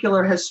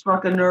particular has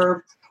struck a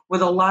nerve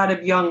with a lot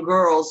of young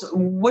girls.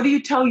 What do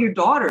you tell your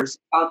daughters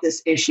about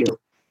this issue?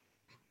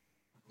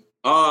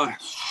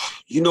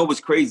 What's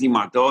crazy?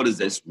 My daughters,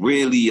 it's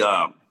really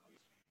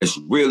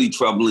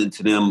troubling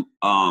to them.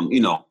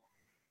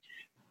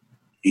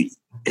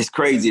 It's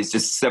crazy. It's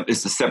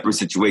a separate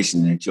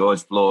situation than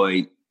George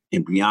Floyd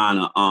and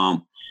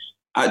Breonna.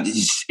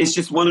 It's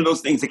just one of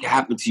those things that can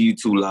happen to you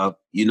too, love.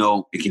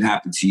 It can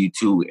happen to you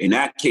too. And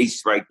that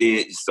case right there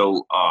is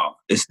so,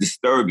 it's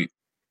disturbing.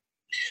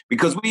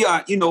 Because we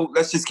are,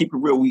 let's just keep it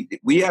real.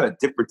 We at a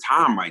different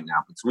time right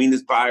now between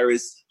this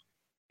virus.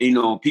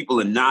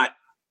 People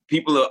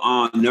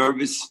are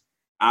nervous,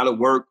 out of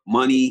work,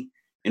 money.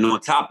 And on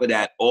top of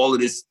that, all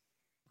of this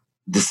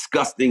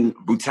disgusting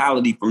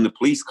brutality from the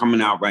police coming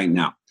out right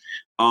now.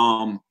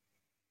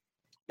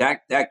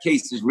 That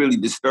case is really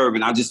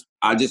disturbing. I just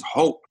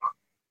hope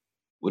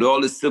with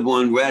all the civil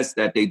unrest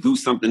that they do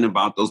something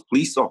about those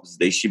police officers.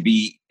 They should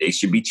be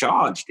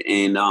charged.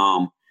 And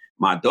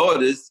my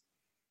daughters,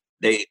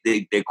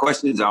 their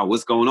questions are,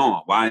 what's going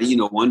on? Why,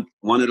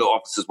 one of the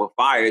officers were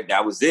fired.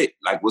 That was it.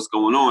 Like, what's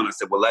going on? I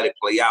said, well, let it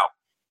play out.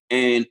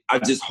 And I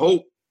just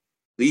hope,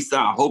 Lisa,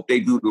 I hope they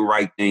do the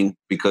right thing,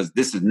 because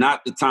this is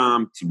not the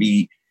time to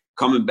be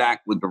coming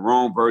back with the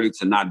wrong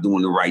verdicts and not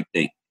doing the right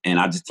thing. And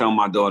I just tell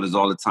my daughters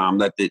all the time,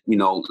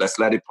 let's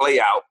let it play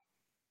out.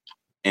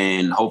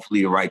 And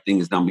hopefully the right thing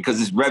is done, because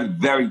it's very,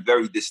 very,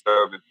 very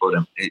disturbing for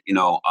them.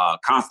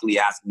 Constantly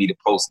asking me to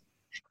post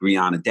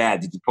Breonna. Dad,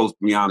 did you post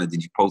Breonna?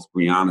 Did you post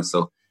Breonna?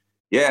 So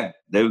yeah,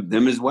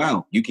 them as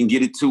well. You can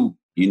get it too.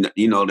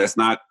 Let's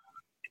not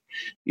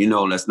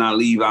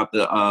leave out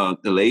the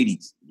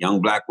ladies.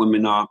 Young Black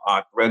women are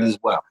a threat as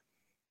well.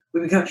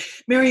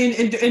 Marion,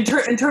 in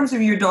terms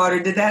of your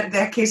daughter, did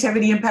that case have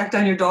any impact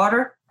on your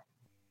daughter?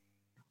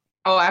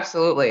 Oh,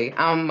 absolutely.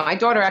 My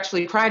daughter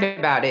actually cried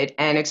about it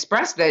and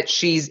expressed that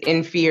she's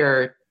in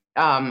fear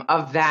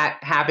of that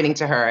happening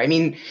to her. I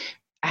mean,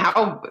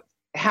 how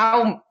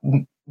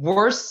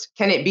worse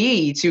can it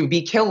be to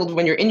be killed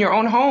when you're in your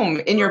own home,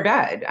 in your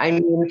bed? I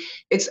mean,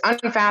 it's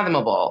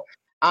unfathomable.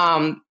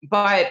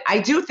 But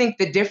I do think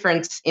the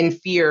difference in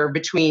fear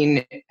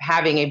between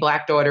having a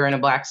Black daughter and a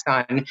Black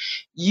son,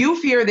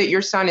 you fear that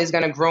your son is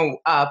going to grow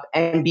up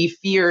and be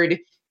feared,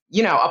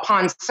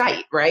 upon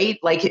sight, right?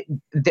 Like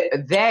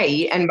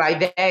they, and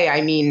by they,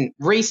 I mean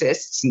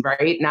racists,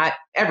 right? Not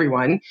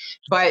everyone,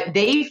 but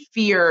they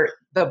fear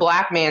the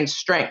Black man's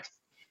strength.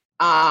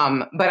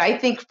 But I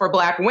think for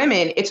Black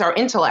women, it's our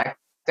intellect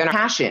and our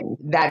passion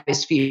that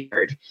is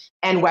feared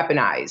and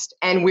weaponized.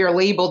 And we're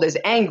labeled as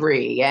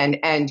angry and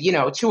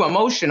too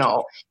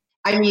emotional.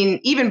 I mean,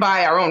 even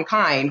by our own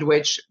kind,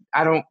 which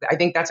I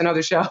think that's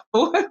another show.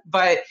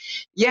 But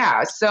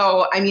yeah,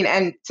 so, I mean,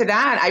 and to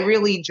that, I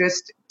really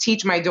just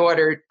teach my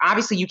daughter,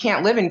 obviously you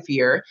can't live in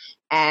fear,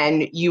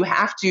 and you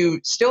have to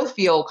still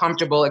feel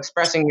comfortable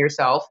expressing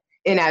yourself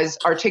in as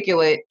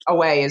articulate a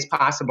way as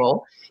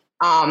possible.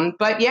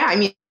 But yeah, I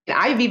mean,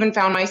 I've even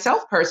found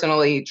myself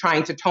personally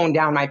trying to tone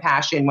down my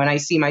passion when I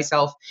see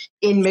myself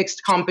in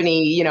mixed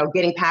company,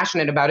 getting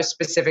passionate about a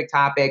specific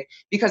topic,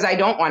 because I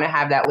don't want to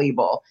have that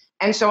label.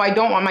 And so I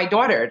don't want my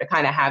daughter to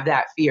kind of have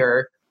that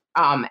fear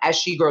as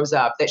she grows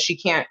up, that she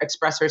can't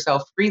express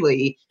herself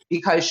freely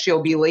because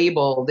she'll be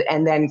labeled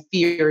and then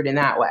feared in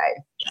that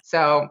way.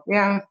 So,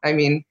 yeah, I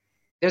mean,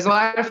 there's a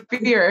lot of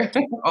fear.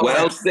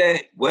 Well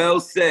said.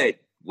 Very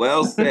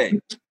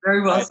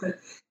well said.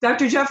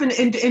 Dr. Jeff,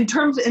 in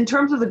terms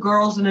of the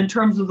girls and in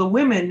terms of the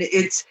women,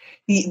 it's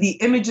the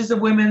images of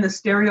women, the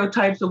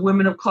stereotypes of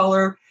women of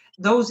color,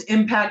 those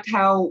impact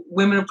how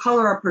women of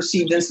color are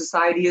perceived in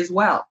society as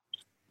well.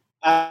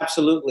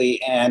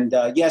 Absolutely. And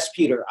yes,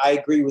 Peter, I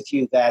agree with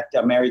you that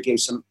Mary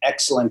gave some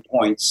excellent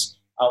points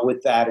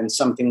with that, and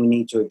something we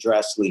need to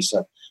address,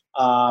 Lisa.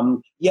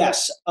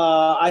 Yes,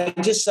 I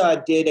just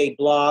did a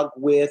blog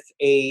with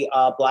a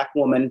Black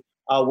woman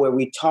where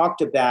we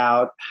talked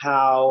about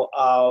how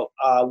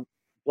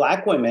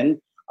Black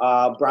women,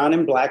 brown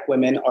and Black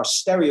women, are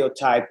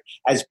stereotyped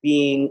as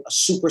being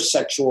super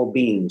sexual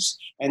beings.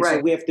 And right.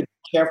 So we have to be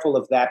careful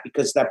of that,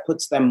 because that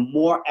puts them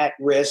more at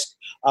risk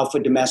for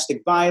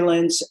domestic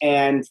violence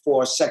and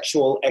for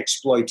sexual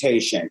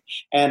exploitation.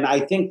 And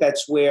I think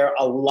that's where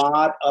a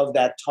lot of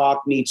that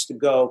talk needs to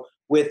go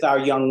with our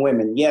young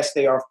women. Yes,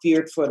 they are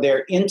feared for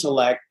their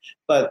intellect,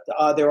 but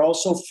they're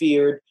also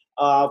feared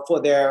for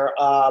their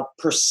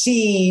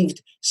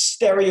perceived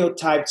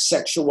stereotyped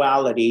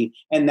sexuality,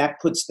 and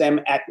that puts them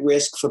at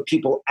risk for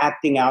people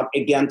acting out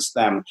against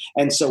them.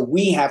 And so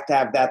we have to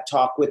have that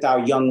talk with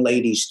our young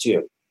ladies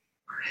too.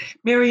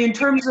 Mary, in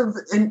terms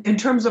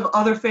of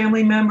other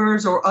family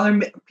members or other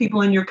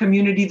people in your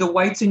community, the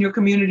whites in your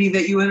community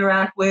that you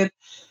interact with,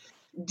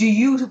 do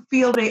you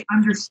feel they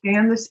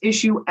understand this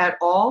issue at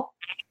all?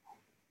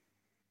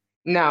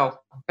 No.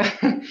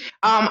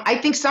 I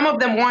think some of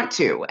them want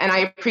to, and I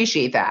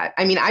appreciate that.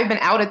 I mean, I've been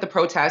out at the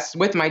protests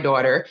with my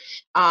daughter,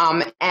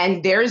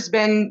 and there's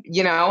been,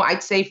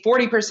 I'd say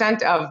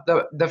 40% of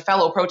the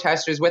fellow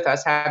protesters with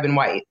us have been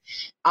white.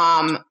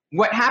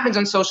 What happens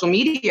on social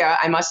media,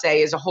 I must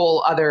say, is a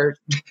whole other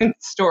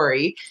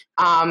story.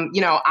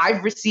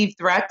 I've received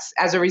threats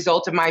as a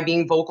result of my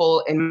being vocal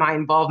in my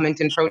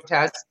involvement in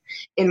protests,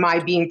 in my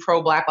being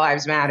pro-Black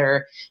Lives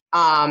Matter.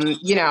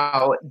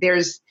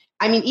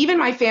 Even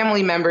my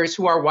family members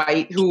who are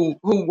white, who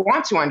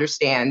want to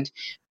understand,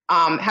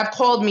 have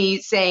called me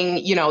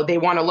saying, they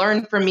want to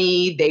learn from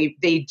me.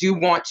 They do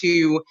want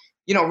to,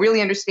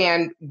 really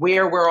understand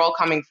where we're all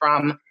coming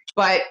from.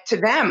 But to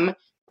them,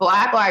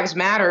 Black Lives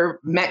Matter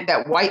meant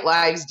that white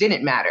lives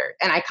didn't matter.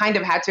 And I kind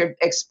of had to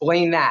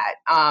explain that.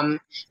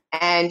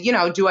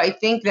 Do I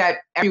think that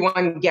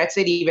everyone gets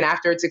it even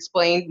after it's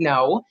explained?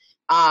 No.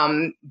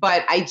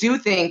 But I do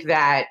think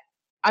that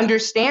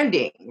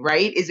understanding,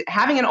 right, is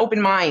having an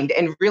open mind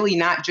and really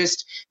not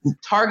just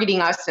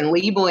targeting us and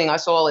labeling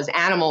us all as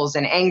animals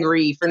and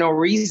angry for no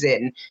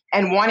reason,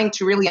 and wanting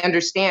to really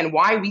understand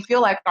why we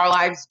feel like our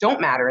lives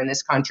don't matter in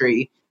this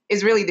country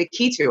is really the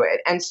key to it.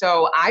 And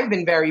so I've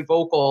been very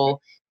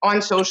vocal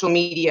on social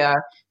media,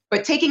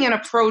 but taking an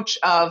approach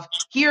of,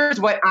 here's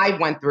what I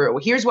went through,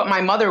 here's what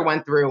my mother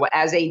went through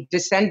as a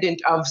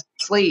descendant of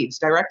slaves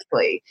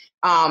directly.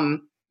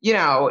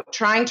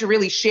 Trying to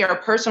really share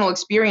personal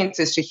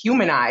experiences to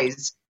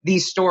humanize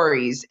these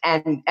stories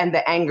and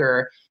the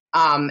anger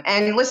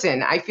And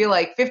listen, I feel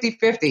like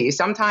 50-50.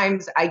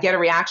 Sometimes I get a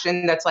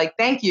reaction that's like,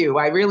 thank you.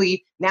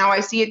 Now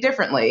I see it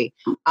differently.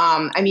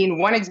 I mean,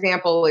 one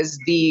example is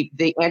the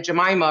Aunt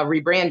Jemima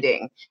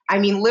rebranding. I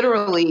mean,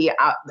 literally,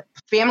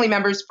 family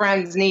members,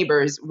 friends,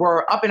 neighbors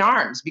were up in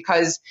arms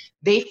because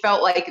they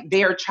felt like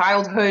their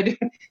childhood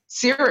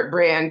syrup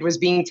brand was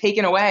being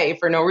taken away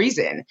for no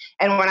reason.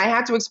 And when I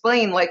had to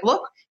explain, like,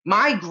 look,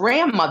 my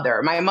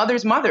grandmother, my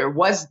mother's mother,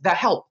 was the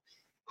help,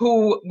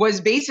 who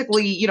was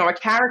basically, a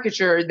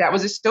caricature that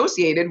was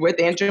associated with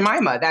Aunt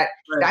Jemima.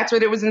 That's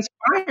what it was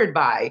inspired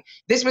by.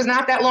 This was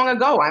not that long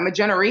ago. I'm a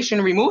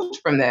generation removed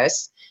from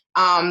this.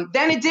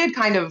 Then it did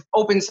kind of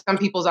open some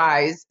people's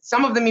eyes.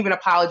 Some of them even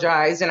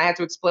apologized, and I had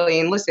to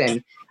explain,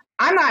 listen,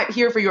 I'm not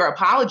here for your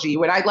apology.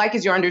 What I'd like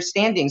is your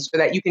understanding so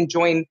that you can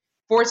join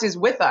forces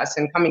with us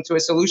in coming to a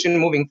solution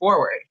moving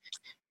forward.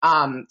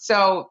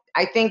 So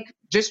I think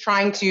just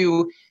trying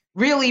to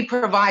really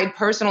provide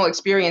personal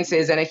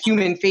experiences and a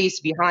human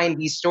face behind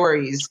these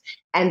stories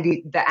and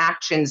the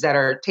actions that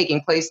are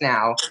taking place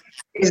now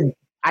is,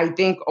 I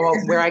think,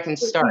 where I can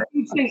start.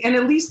 And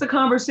at least the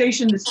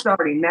conversation is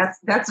starting.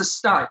 That's a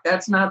start.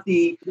 That's not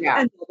the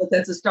end, but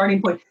that's a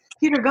starting point.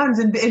 Peter Gunz,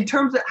 in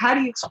terms of how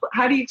do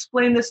you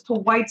explain this to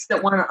whites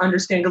that want to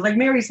understand? Because like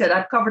Mary said,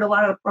 I've covered a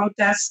lot of the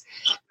protests,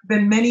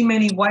 been many,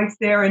 many whites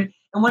there. And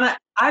when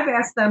I've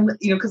asked them,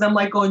 because I'm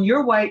like going,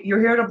 you're white,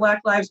 you're here at a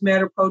Black Lives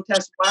Matter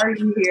protest. Why are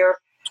you here?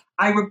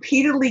 I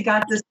repeatedly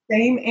got the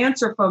same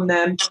answer from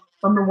them,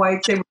 from the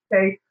whites. They would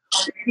say,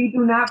 we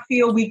do not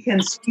feel we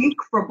can speak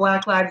for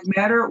Black Lives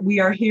Matter. We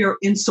are here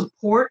in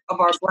support of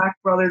our Black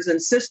brothers and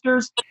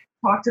sisters.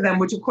 Talk to them,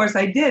 which of course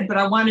I did, but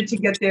I wanted to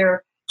get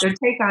their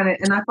take on it.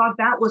 And I thought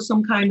that was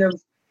some kind of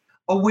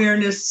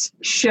awareness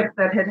shift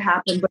that had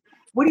happened. But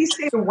what do you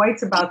say to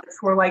whites about this?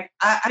 Who are like,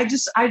 I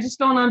just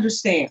don't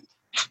understand.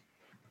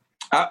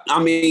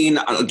 I mean,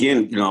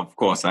 again, of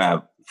course, I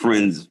have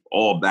friends,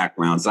 all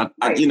backgrounds.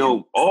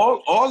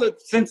 All of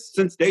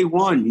since day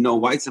one,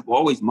 whites have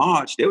always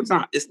marched. You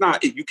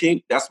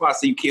can't. That's why I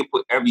say you can't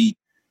put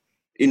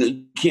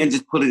you can't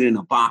just put it in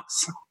a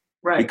box,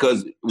 right?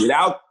 Because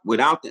without,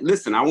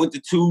 listen, I went to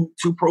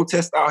two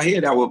protests out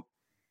here that were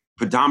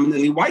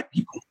predominantly white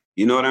people.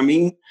 You know what I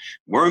mean?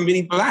 Weren't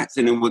many blacks,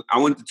 and I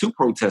went to two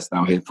protests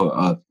out here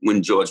for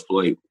when George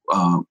Floyd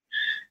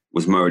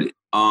was murdered.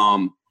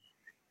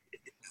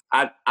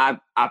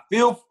 I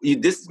feel,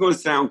 this is going to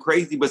sound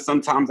crazy, but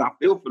sometimes I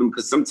feel for them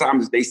because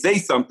sometimes they say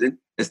something,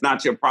 it's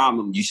not your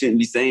problem. You shouldn't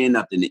be saying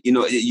nothing.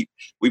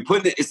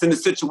 It's in a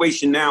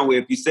situation now where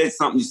if you said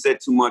something, you said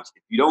too much.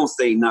 If you don't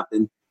say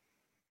nothing,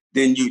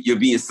 then you're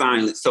being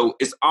silent. So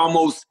it's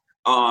almost,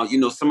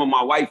 some of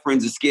my white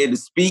friends are scared to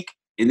speak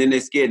and then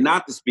they're scared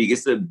not to speak.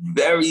 It's a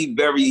very,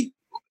 very,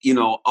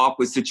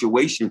 awkward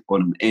situation for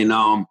them. And,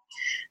 I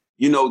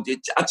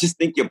just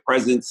think your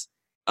presence,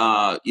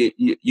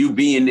 you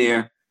being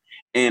there,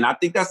 and I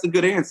think that's a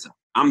good answer.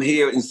 I'm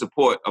here in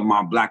support of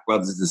my Black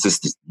brothers and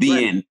sisters.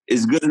 The end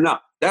is good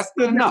enough. That's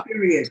good enough.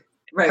 Period.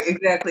 Right,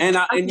 exactly.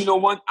 And you know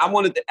what? I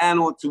wanted to add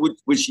on to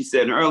what she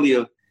said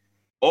earlier.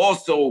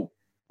 Also,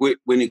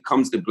 when it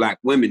comes to Black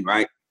women,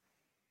 right?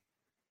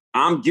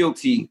 I'm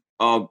guilty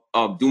of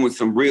doing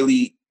some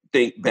really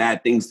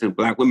bad things to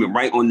Black women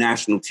right on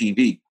national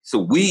TV.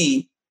 So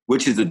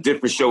which is a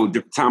different show, a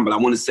different time, but I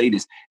want to say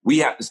this. We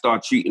have to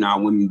start treating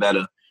our women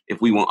better if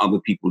we want other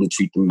people to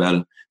treat them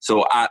better.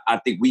 So I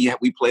think we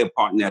play a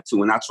part in that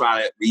too. And I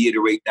try to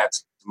reiterate that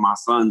to my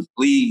sons.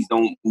 Please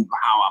don't move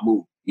how I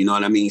move. You know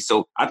what I mean?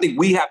 So I think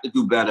we have to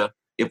do better.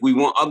 If we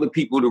want other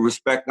people to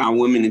respect our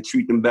women and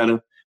treat them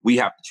better, we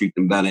have to treat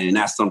them better. And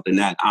that's something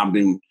that I've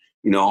been,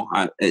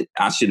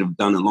 I should have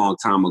done a long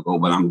time ago,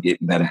 but I'm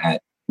getting better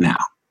at now.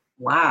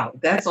 Wow.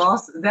 That's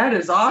awesome. That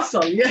is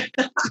awesome. Yeah.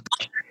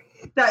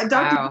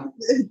 Wow.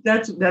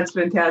 That's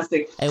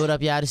fantastic. Hey, what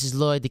up, y'all? This is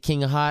Lloyd, the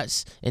King of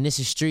Hearts, and this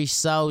is Street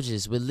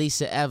Soldiers with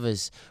Lisa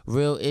Evers.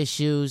 Real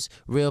issues,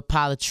 real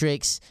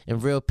politics,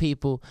 and real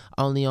people,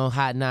 only on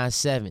Hot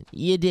 97.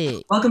 You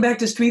did. Welcome back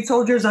to Street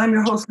Soldiers. I'm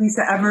your host,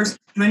 Lisa Evers.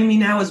 Joining me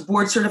now is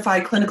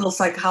board-certified clinical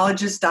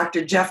psychologist,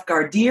 Dr. Jeff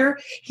Gardere.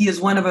 He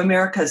is one of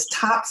America's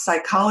top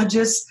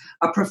psychologists,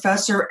 a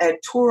professor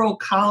at Touro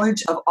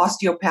College of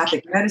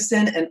Osteopathic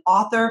Medicine, an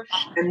author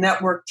and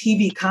network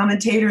TV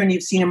commentator, and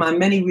you've seen him on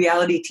many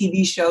reality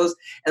TV shows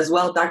as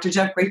well. Dr.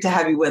 Jeff, great to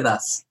have you with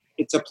us.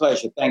 It's a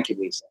pleasure. Thank you,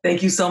 Lisa.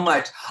 Thank you so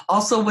much.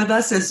 Also with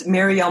us is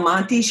Mary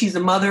Almonte. She's a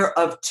mother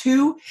of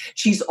two.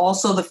 She's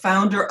also the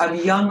founder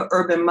of Young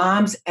Urban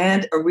Moms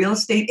and a real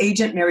estate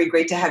agent. Mary,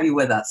 great to have you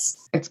with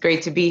us. It's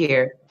great to be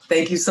here.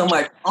 Thank you so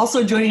much.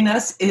 Also joining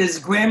us is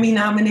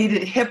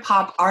Grammy-nominated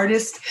hip-hop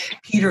artist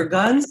Peter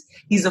Gunz.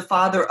 He's a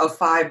father of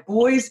 5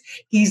 boys.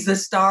 He's the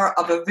star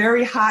of a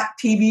very hot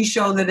TV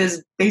show that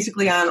is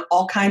basically on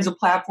all kinds of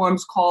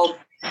platforms called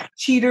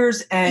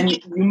Cheaters, and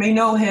you may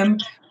know him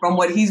from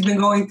what he's been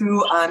going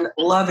through on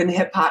Love and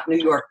Hip Hop New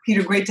York.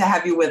 Peter, great to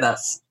have you with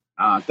us.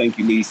 Thank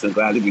you, Lisa.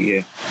 Glad to be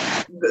here.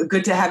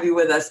 Good to have you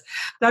with us.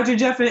 Dr.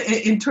 Jeff,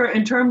 in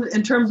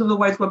terms of the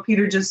whites, what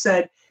Peter just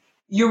said,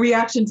 your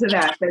reaction to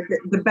that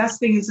the best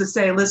thing is to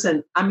say,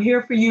 listen, I'm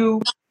here for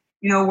you.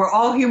 we're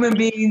all human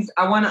beings.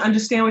 I want to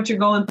understand what you're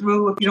going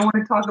through. If you don't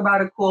want to talk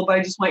about it, cool, but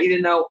I just want you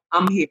to know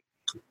I'm here.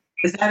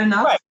 Is that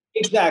enough? Right,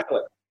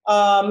 exactly.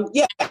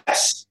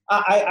 Yes,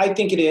 I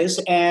think it is.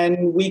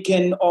 And we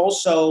can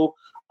also,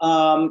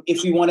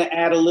 if you want to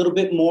add a little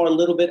bit more, a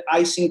little bit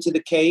icing to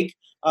the cake,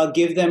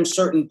 give them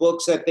certain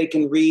books that they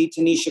can read,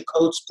 Tanisha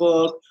Coates'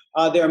 book.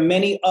 There are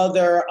many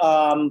other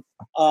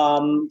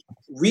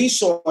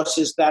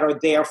resources that are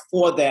there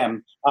for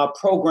them,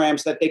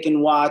 programs that they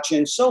can watch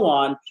and so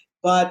on.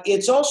 But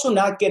it's also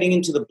not getting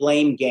into the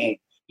blame game.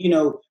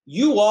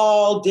 You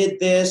all did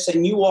this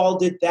and you all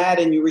did that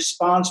and you're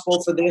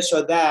responsible for this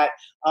or that.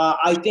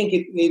 I think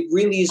it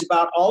really is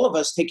about all of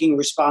us taking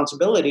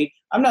responsibility.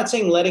 I'm not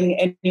saying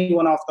letting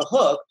anyone off the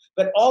hook,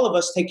 but all of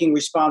us taking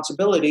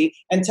responsibility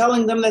and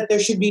telling them that there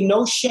should be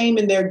no shame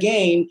in their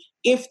game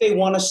if they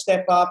want to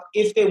step up,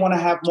 if they want to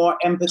have more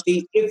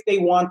empathy, if they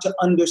want to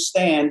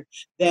understand,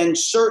 then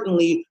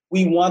certainly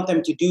we want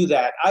them to do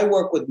that. I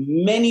work with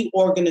many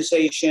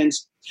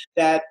organizations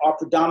that are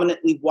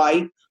predominantly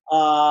white,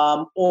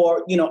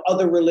 or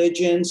other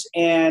religions,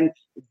 and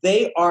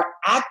they are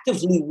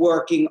actively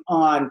working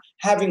on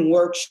having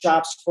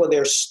workshops for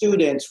their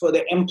students, for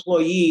their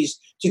employees,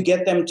 to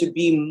get them to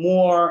be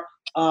more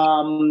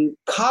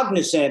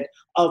cognizant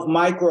of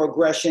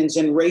microaggressions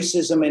and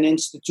racism and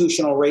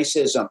institutional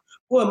racism.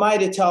 Who am I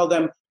to tell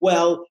them,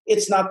 well,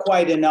 it's not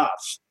quite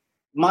enough?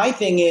 My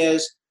thing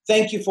is,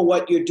 thank you for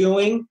what you're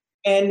doing,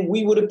 and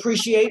we would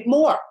appreciate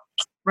more.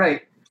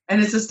 Right.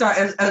 And it's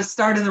a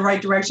start in the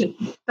right direction.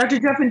 Dr.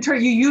 Jeff Ventura,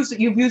 you've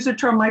used the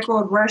term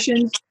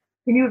microaggressions.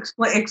 Can you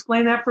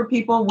explain that for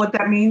people, what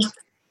that means?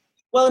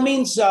 Well, it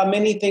means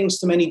many things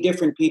to many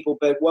different people,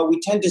 but what we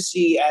tend to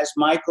see as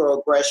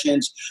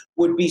microaggressions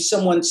would be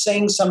someone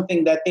saying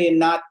something that they're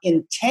not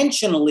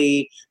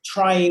intentionally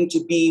trying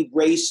to be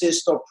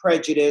racist or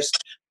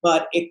prejudiced,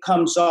 but it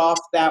comes off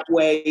that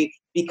way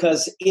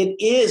because it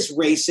is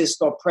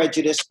racist or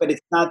prejudiced, but it's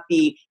not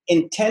the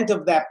intent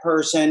of that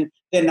person.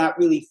 They're not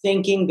really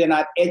thinking. They're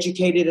not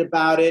educated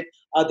about it.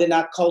 They're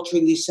not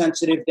culturally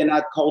sensitive. They're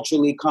not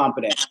culturally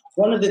competent.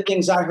 One of the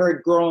things I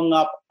heard growing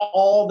up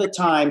all the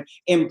time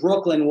in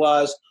Brooklyn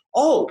was,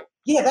 oh,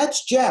 yeah,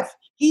 that's Jeff.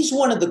 He's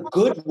one of the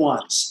good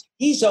ones.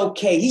 He's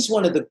okay. He's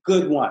one of the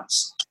good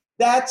ones.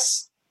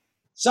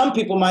 Some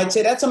people might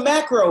say that's a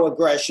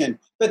macroaggression,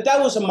 but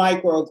that was a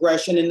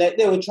microaggression in that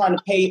they were trying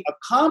to pay a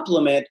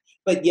compliment,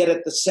 but yet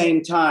at the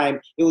same time,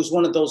 it was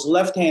one of those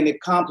left-handed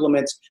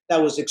compliments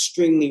that was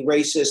extremely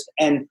racist.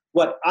 And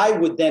what I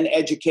would then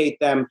educate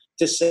them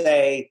to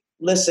say,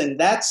 listen,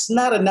 that's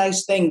not a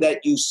nice thing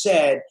that you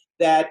said.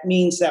 That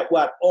means that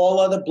all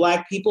other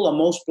black people or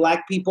most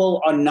black people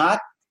are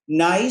not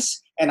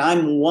nice, and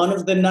I'm one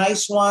of the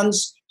nice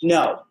ones.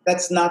 No,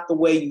 that's not the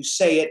way you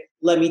say it.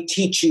 Let me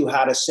teach you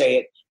how to say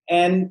it.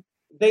 And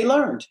they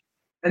learned.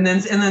 And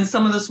then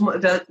some of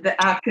the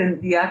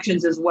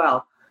actions as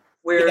well,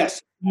 where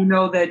yes.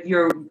 That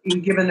you're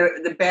given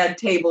the bad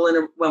table,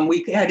 and when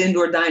we had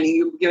indoor dining,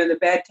 you're given the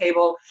bad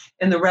table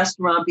in the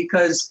restaurant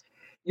because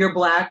you're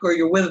black or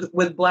you're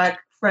with black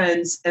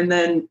friends, and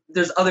then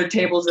there's other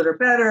tables that are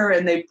better,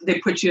 and they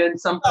put you in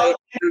some place.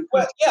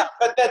 Well, yeah,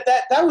 but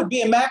that would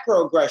be a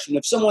macroaggression.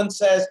 If someone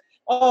says,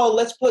 oh,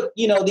 let's put,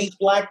 these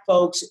black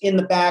folks in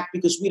the back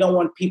because we don't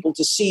want people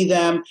to see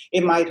them.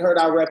 It might hurt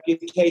our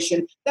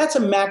reputation. That's a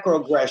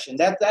macroaggression.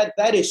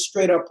 That is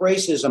straight up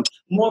racism.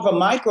 More of a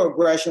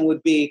microaggression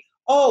would be,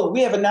 oh,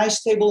 we have a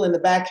nice table in the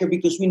back here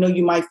because we know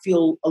you might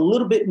feel a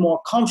little bit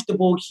more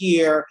comfortable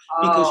here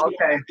because you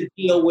have to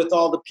deal with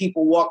all the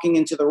people walking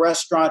into the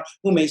restaurant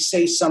who may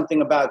say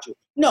something about you.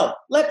 No,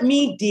 let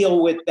me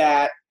deal with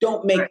that.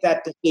 Don't make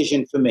that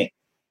decision for me.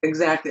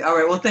 Exactly. All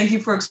right. Well, thank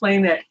you for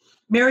explaining that.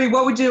 Mary,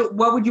 what would you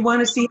want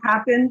to see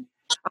happen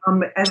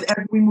as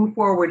we move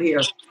forward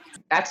here?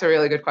 That's a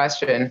really good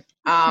question.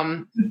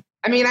 I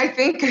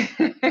think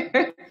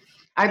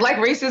I'd like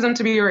racism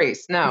to be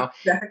erased. No.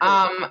 Exactly.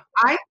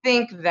 I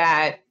think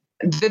that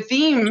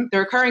the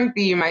recurring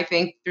theme, I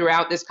think,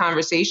 throughout this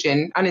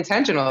conversation,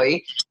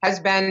 unintentionally, has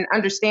been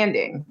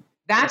understanding.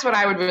 That's what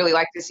I would really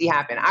like to see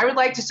happen. I would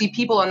like to see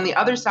people on the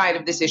other side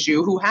of this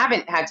issue who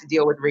haven't had to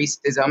deal with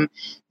racism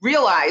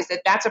realize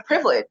that that's a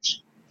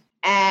privilege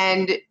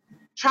and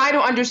try to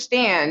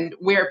understand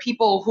where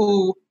people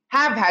who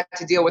have had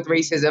to deal with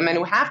racism and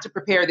who have to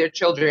prepare their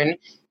children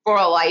for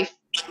a life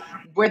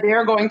where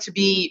they're going to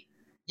be,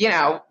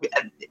 a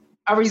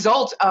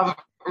result of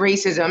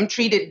racism,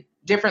 treated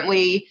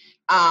differently,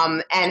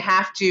 and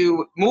have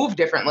to move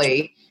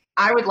differently.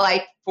 I would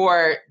like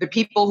for the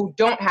people who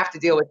don't have to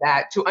deal with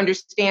that to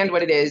understand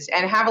what it is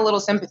and have a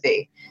little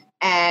sympathy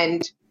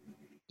and,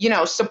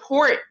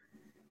 support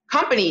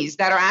companies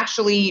that are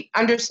actually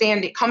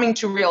coming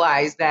to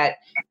realize that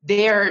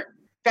their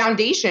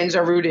foundations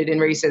are rooted in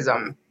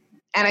racism.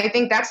 And I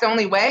think that's the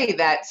only way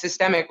that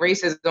systemic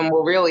racism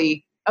will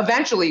really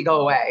eventually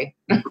go away.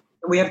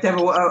 We have to have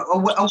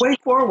a way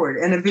forward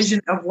and a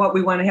vision of what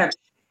we want to have.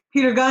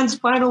 Peter Gunz,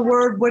 final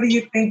word. What do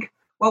you think?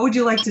 What would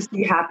you like to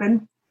see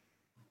happen?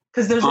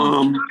 Because there's a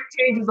lot of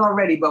changes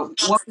already, but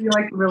what would you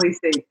like to really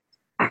see?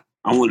 I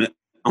want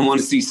I want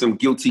to see some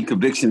guilty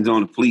convictions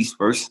on the police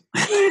first.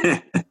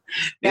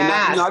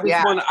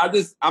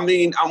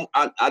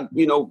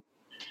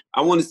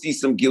 I want to see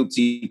some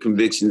guilty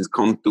convictions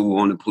come through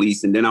on the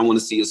police, and then I want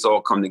to see us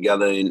all come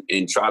together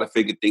and try to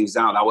figure things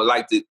out. I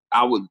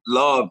would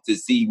love to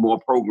see more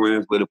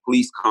programs where the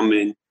police come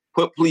in,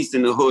 put police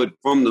in the hood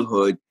from the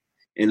hood,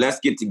 and let's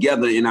get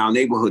together in our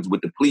neighborhoods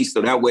with the police.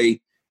 So that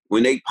way,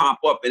 when they pop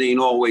up, it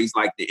ain't always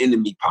like the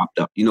enemy popped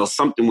up.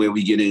 Something where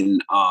we get in,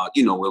 where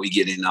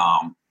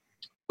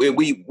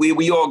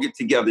we all get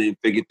together and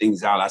figure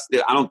things out.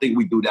 I don't think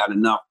we do that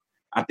enough.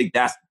 I think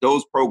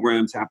those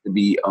programs have to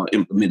be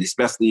implemented,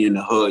 especially in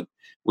the hood,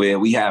 where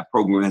we have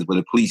programs where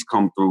the police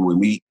come through and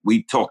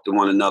we talk to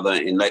one another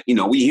and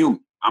we human.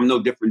 I'm no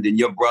different than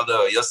your brother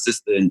or your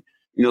sister, and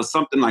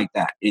something like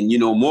that. And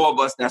more of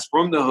us that's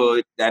from the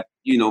hood that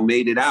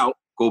made it out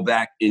go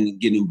back and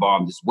get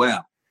involved as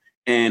well.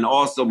 And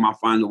also, my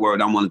final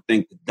word, I want to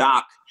thank the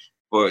doc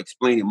for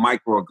explaining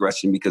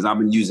microaggression, because I've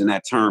been using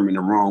that term in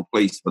the wrong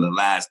place for the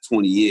last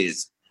 20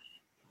 years.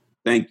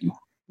 Thank you.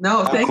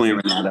 No, thank you.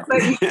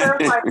 But he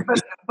clarified,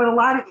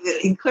 but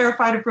he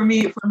clarified it for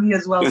me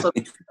as well. So,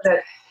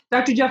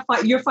 Dr. Jeff,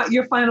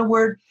 your final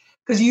word,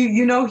 because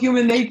you know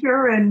human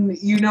nature and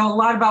you know a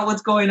lot about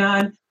what's going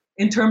on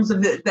in terms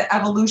of the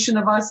evolution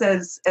of us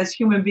as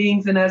human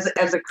beings and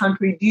as a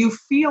country. Do you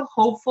feel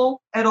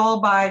hopeful at all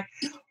by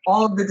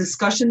all of the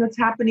discussion that's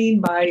happening,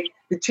 by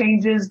the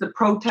changes, the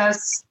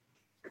protests?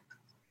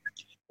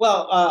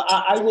 Well,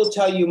 I will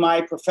tell you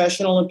my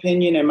professional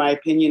opinion, and my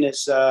opinion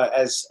is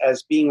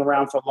as being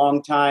around for a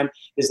long time,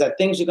 is that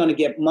things are going to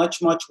get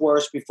much, much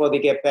worse before they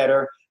get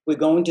better. We're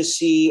going to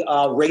see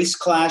race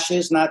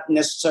clashes, not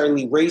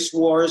necessarily race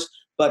wars,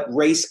 but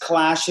race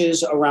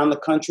clashes around the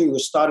country. We're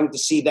starting to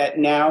see that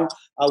now.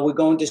 We're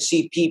going to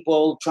see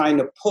people trying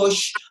to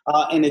push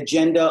an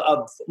agenda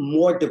of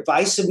more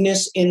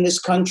divisiveness in this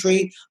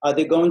country.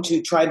 They're going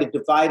to try to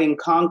divide and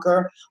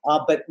conquer.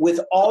 But with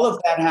all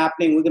of that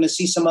happening, we're going to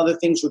see some other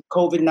things with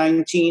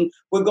COVID-19.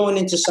 We're going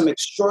into some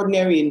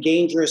extraordinary and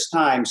dangerous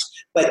times.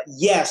 But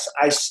yes,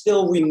 I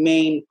still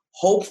remain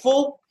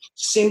hopeful,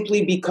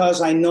 simply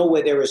because I know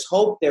where there is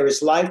hope, there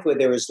is life. Where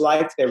there is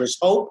life, there is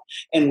hope.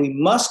 And we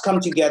must come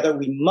together.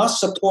 We must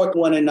support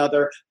one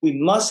another. We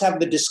must have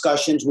the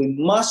discussions. We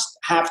must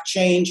have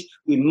change.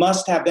 We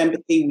must have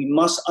empathy. We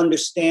must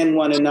understand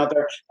one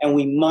another. And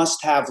we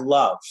must have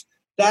love.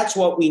 That's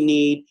what we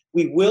need.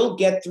 We will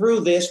get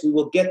through this. We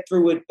will get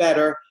through it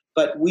better.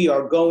 But we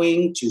are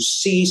going to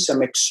see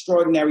some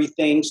extraordinary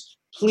things.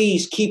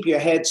 Please keep your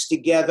heads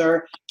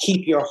together.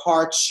 Keep your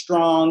hearts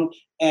strong.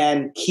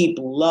 And keep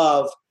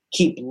love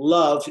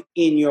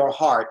in your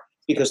heart,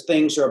 because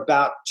things are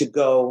about to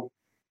go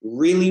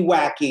really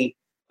wacky,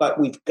 but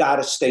we've got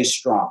to stay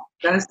strong.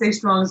 Got to stay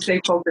strong and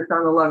stay focused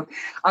on the love.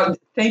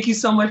 Thank you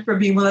so much for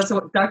being with us.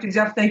 Dr.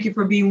 Jeff, thank you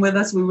for being with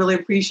us. We really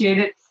appreciate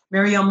it.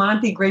 Marielle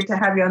Monty, great to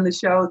have you on the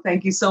show.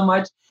 Thank you so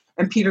much.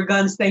 And Peter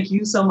Guns, thank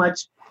you so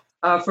much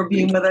for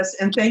being with us.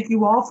 And thank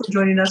you all for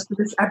joining us for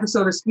this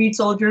episode of Street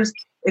Soldiers.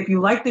 If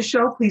you like the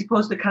show, please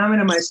post a comment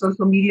on my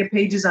social media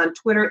pages on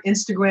Twitter,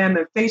 Instagram,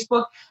 and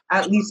Facebook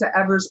at Lisa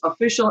Evers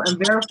Official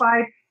and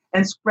Verified,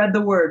 and spread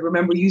the word.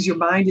 Remember, use your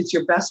mind. It's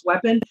your best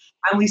weapon.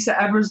 I'm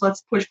Lisa Evers.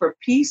 Let's push for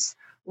peace,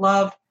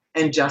 love,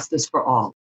 and justice for all.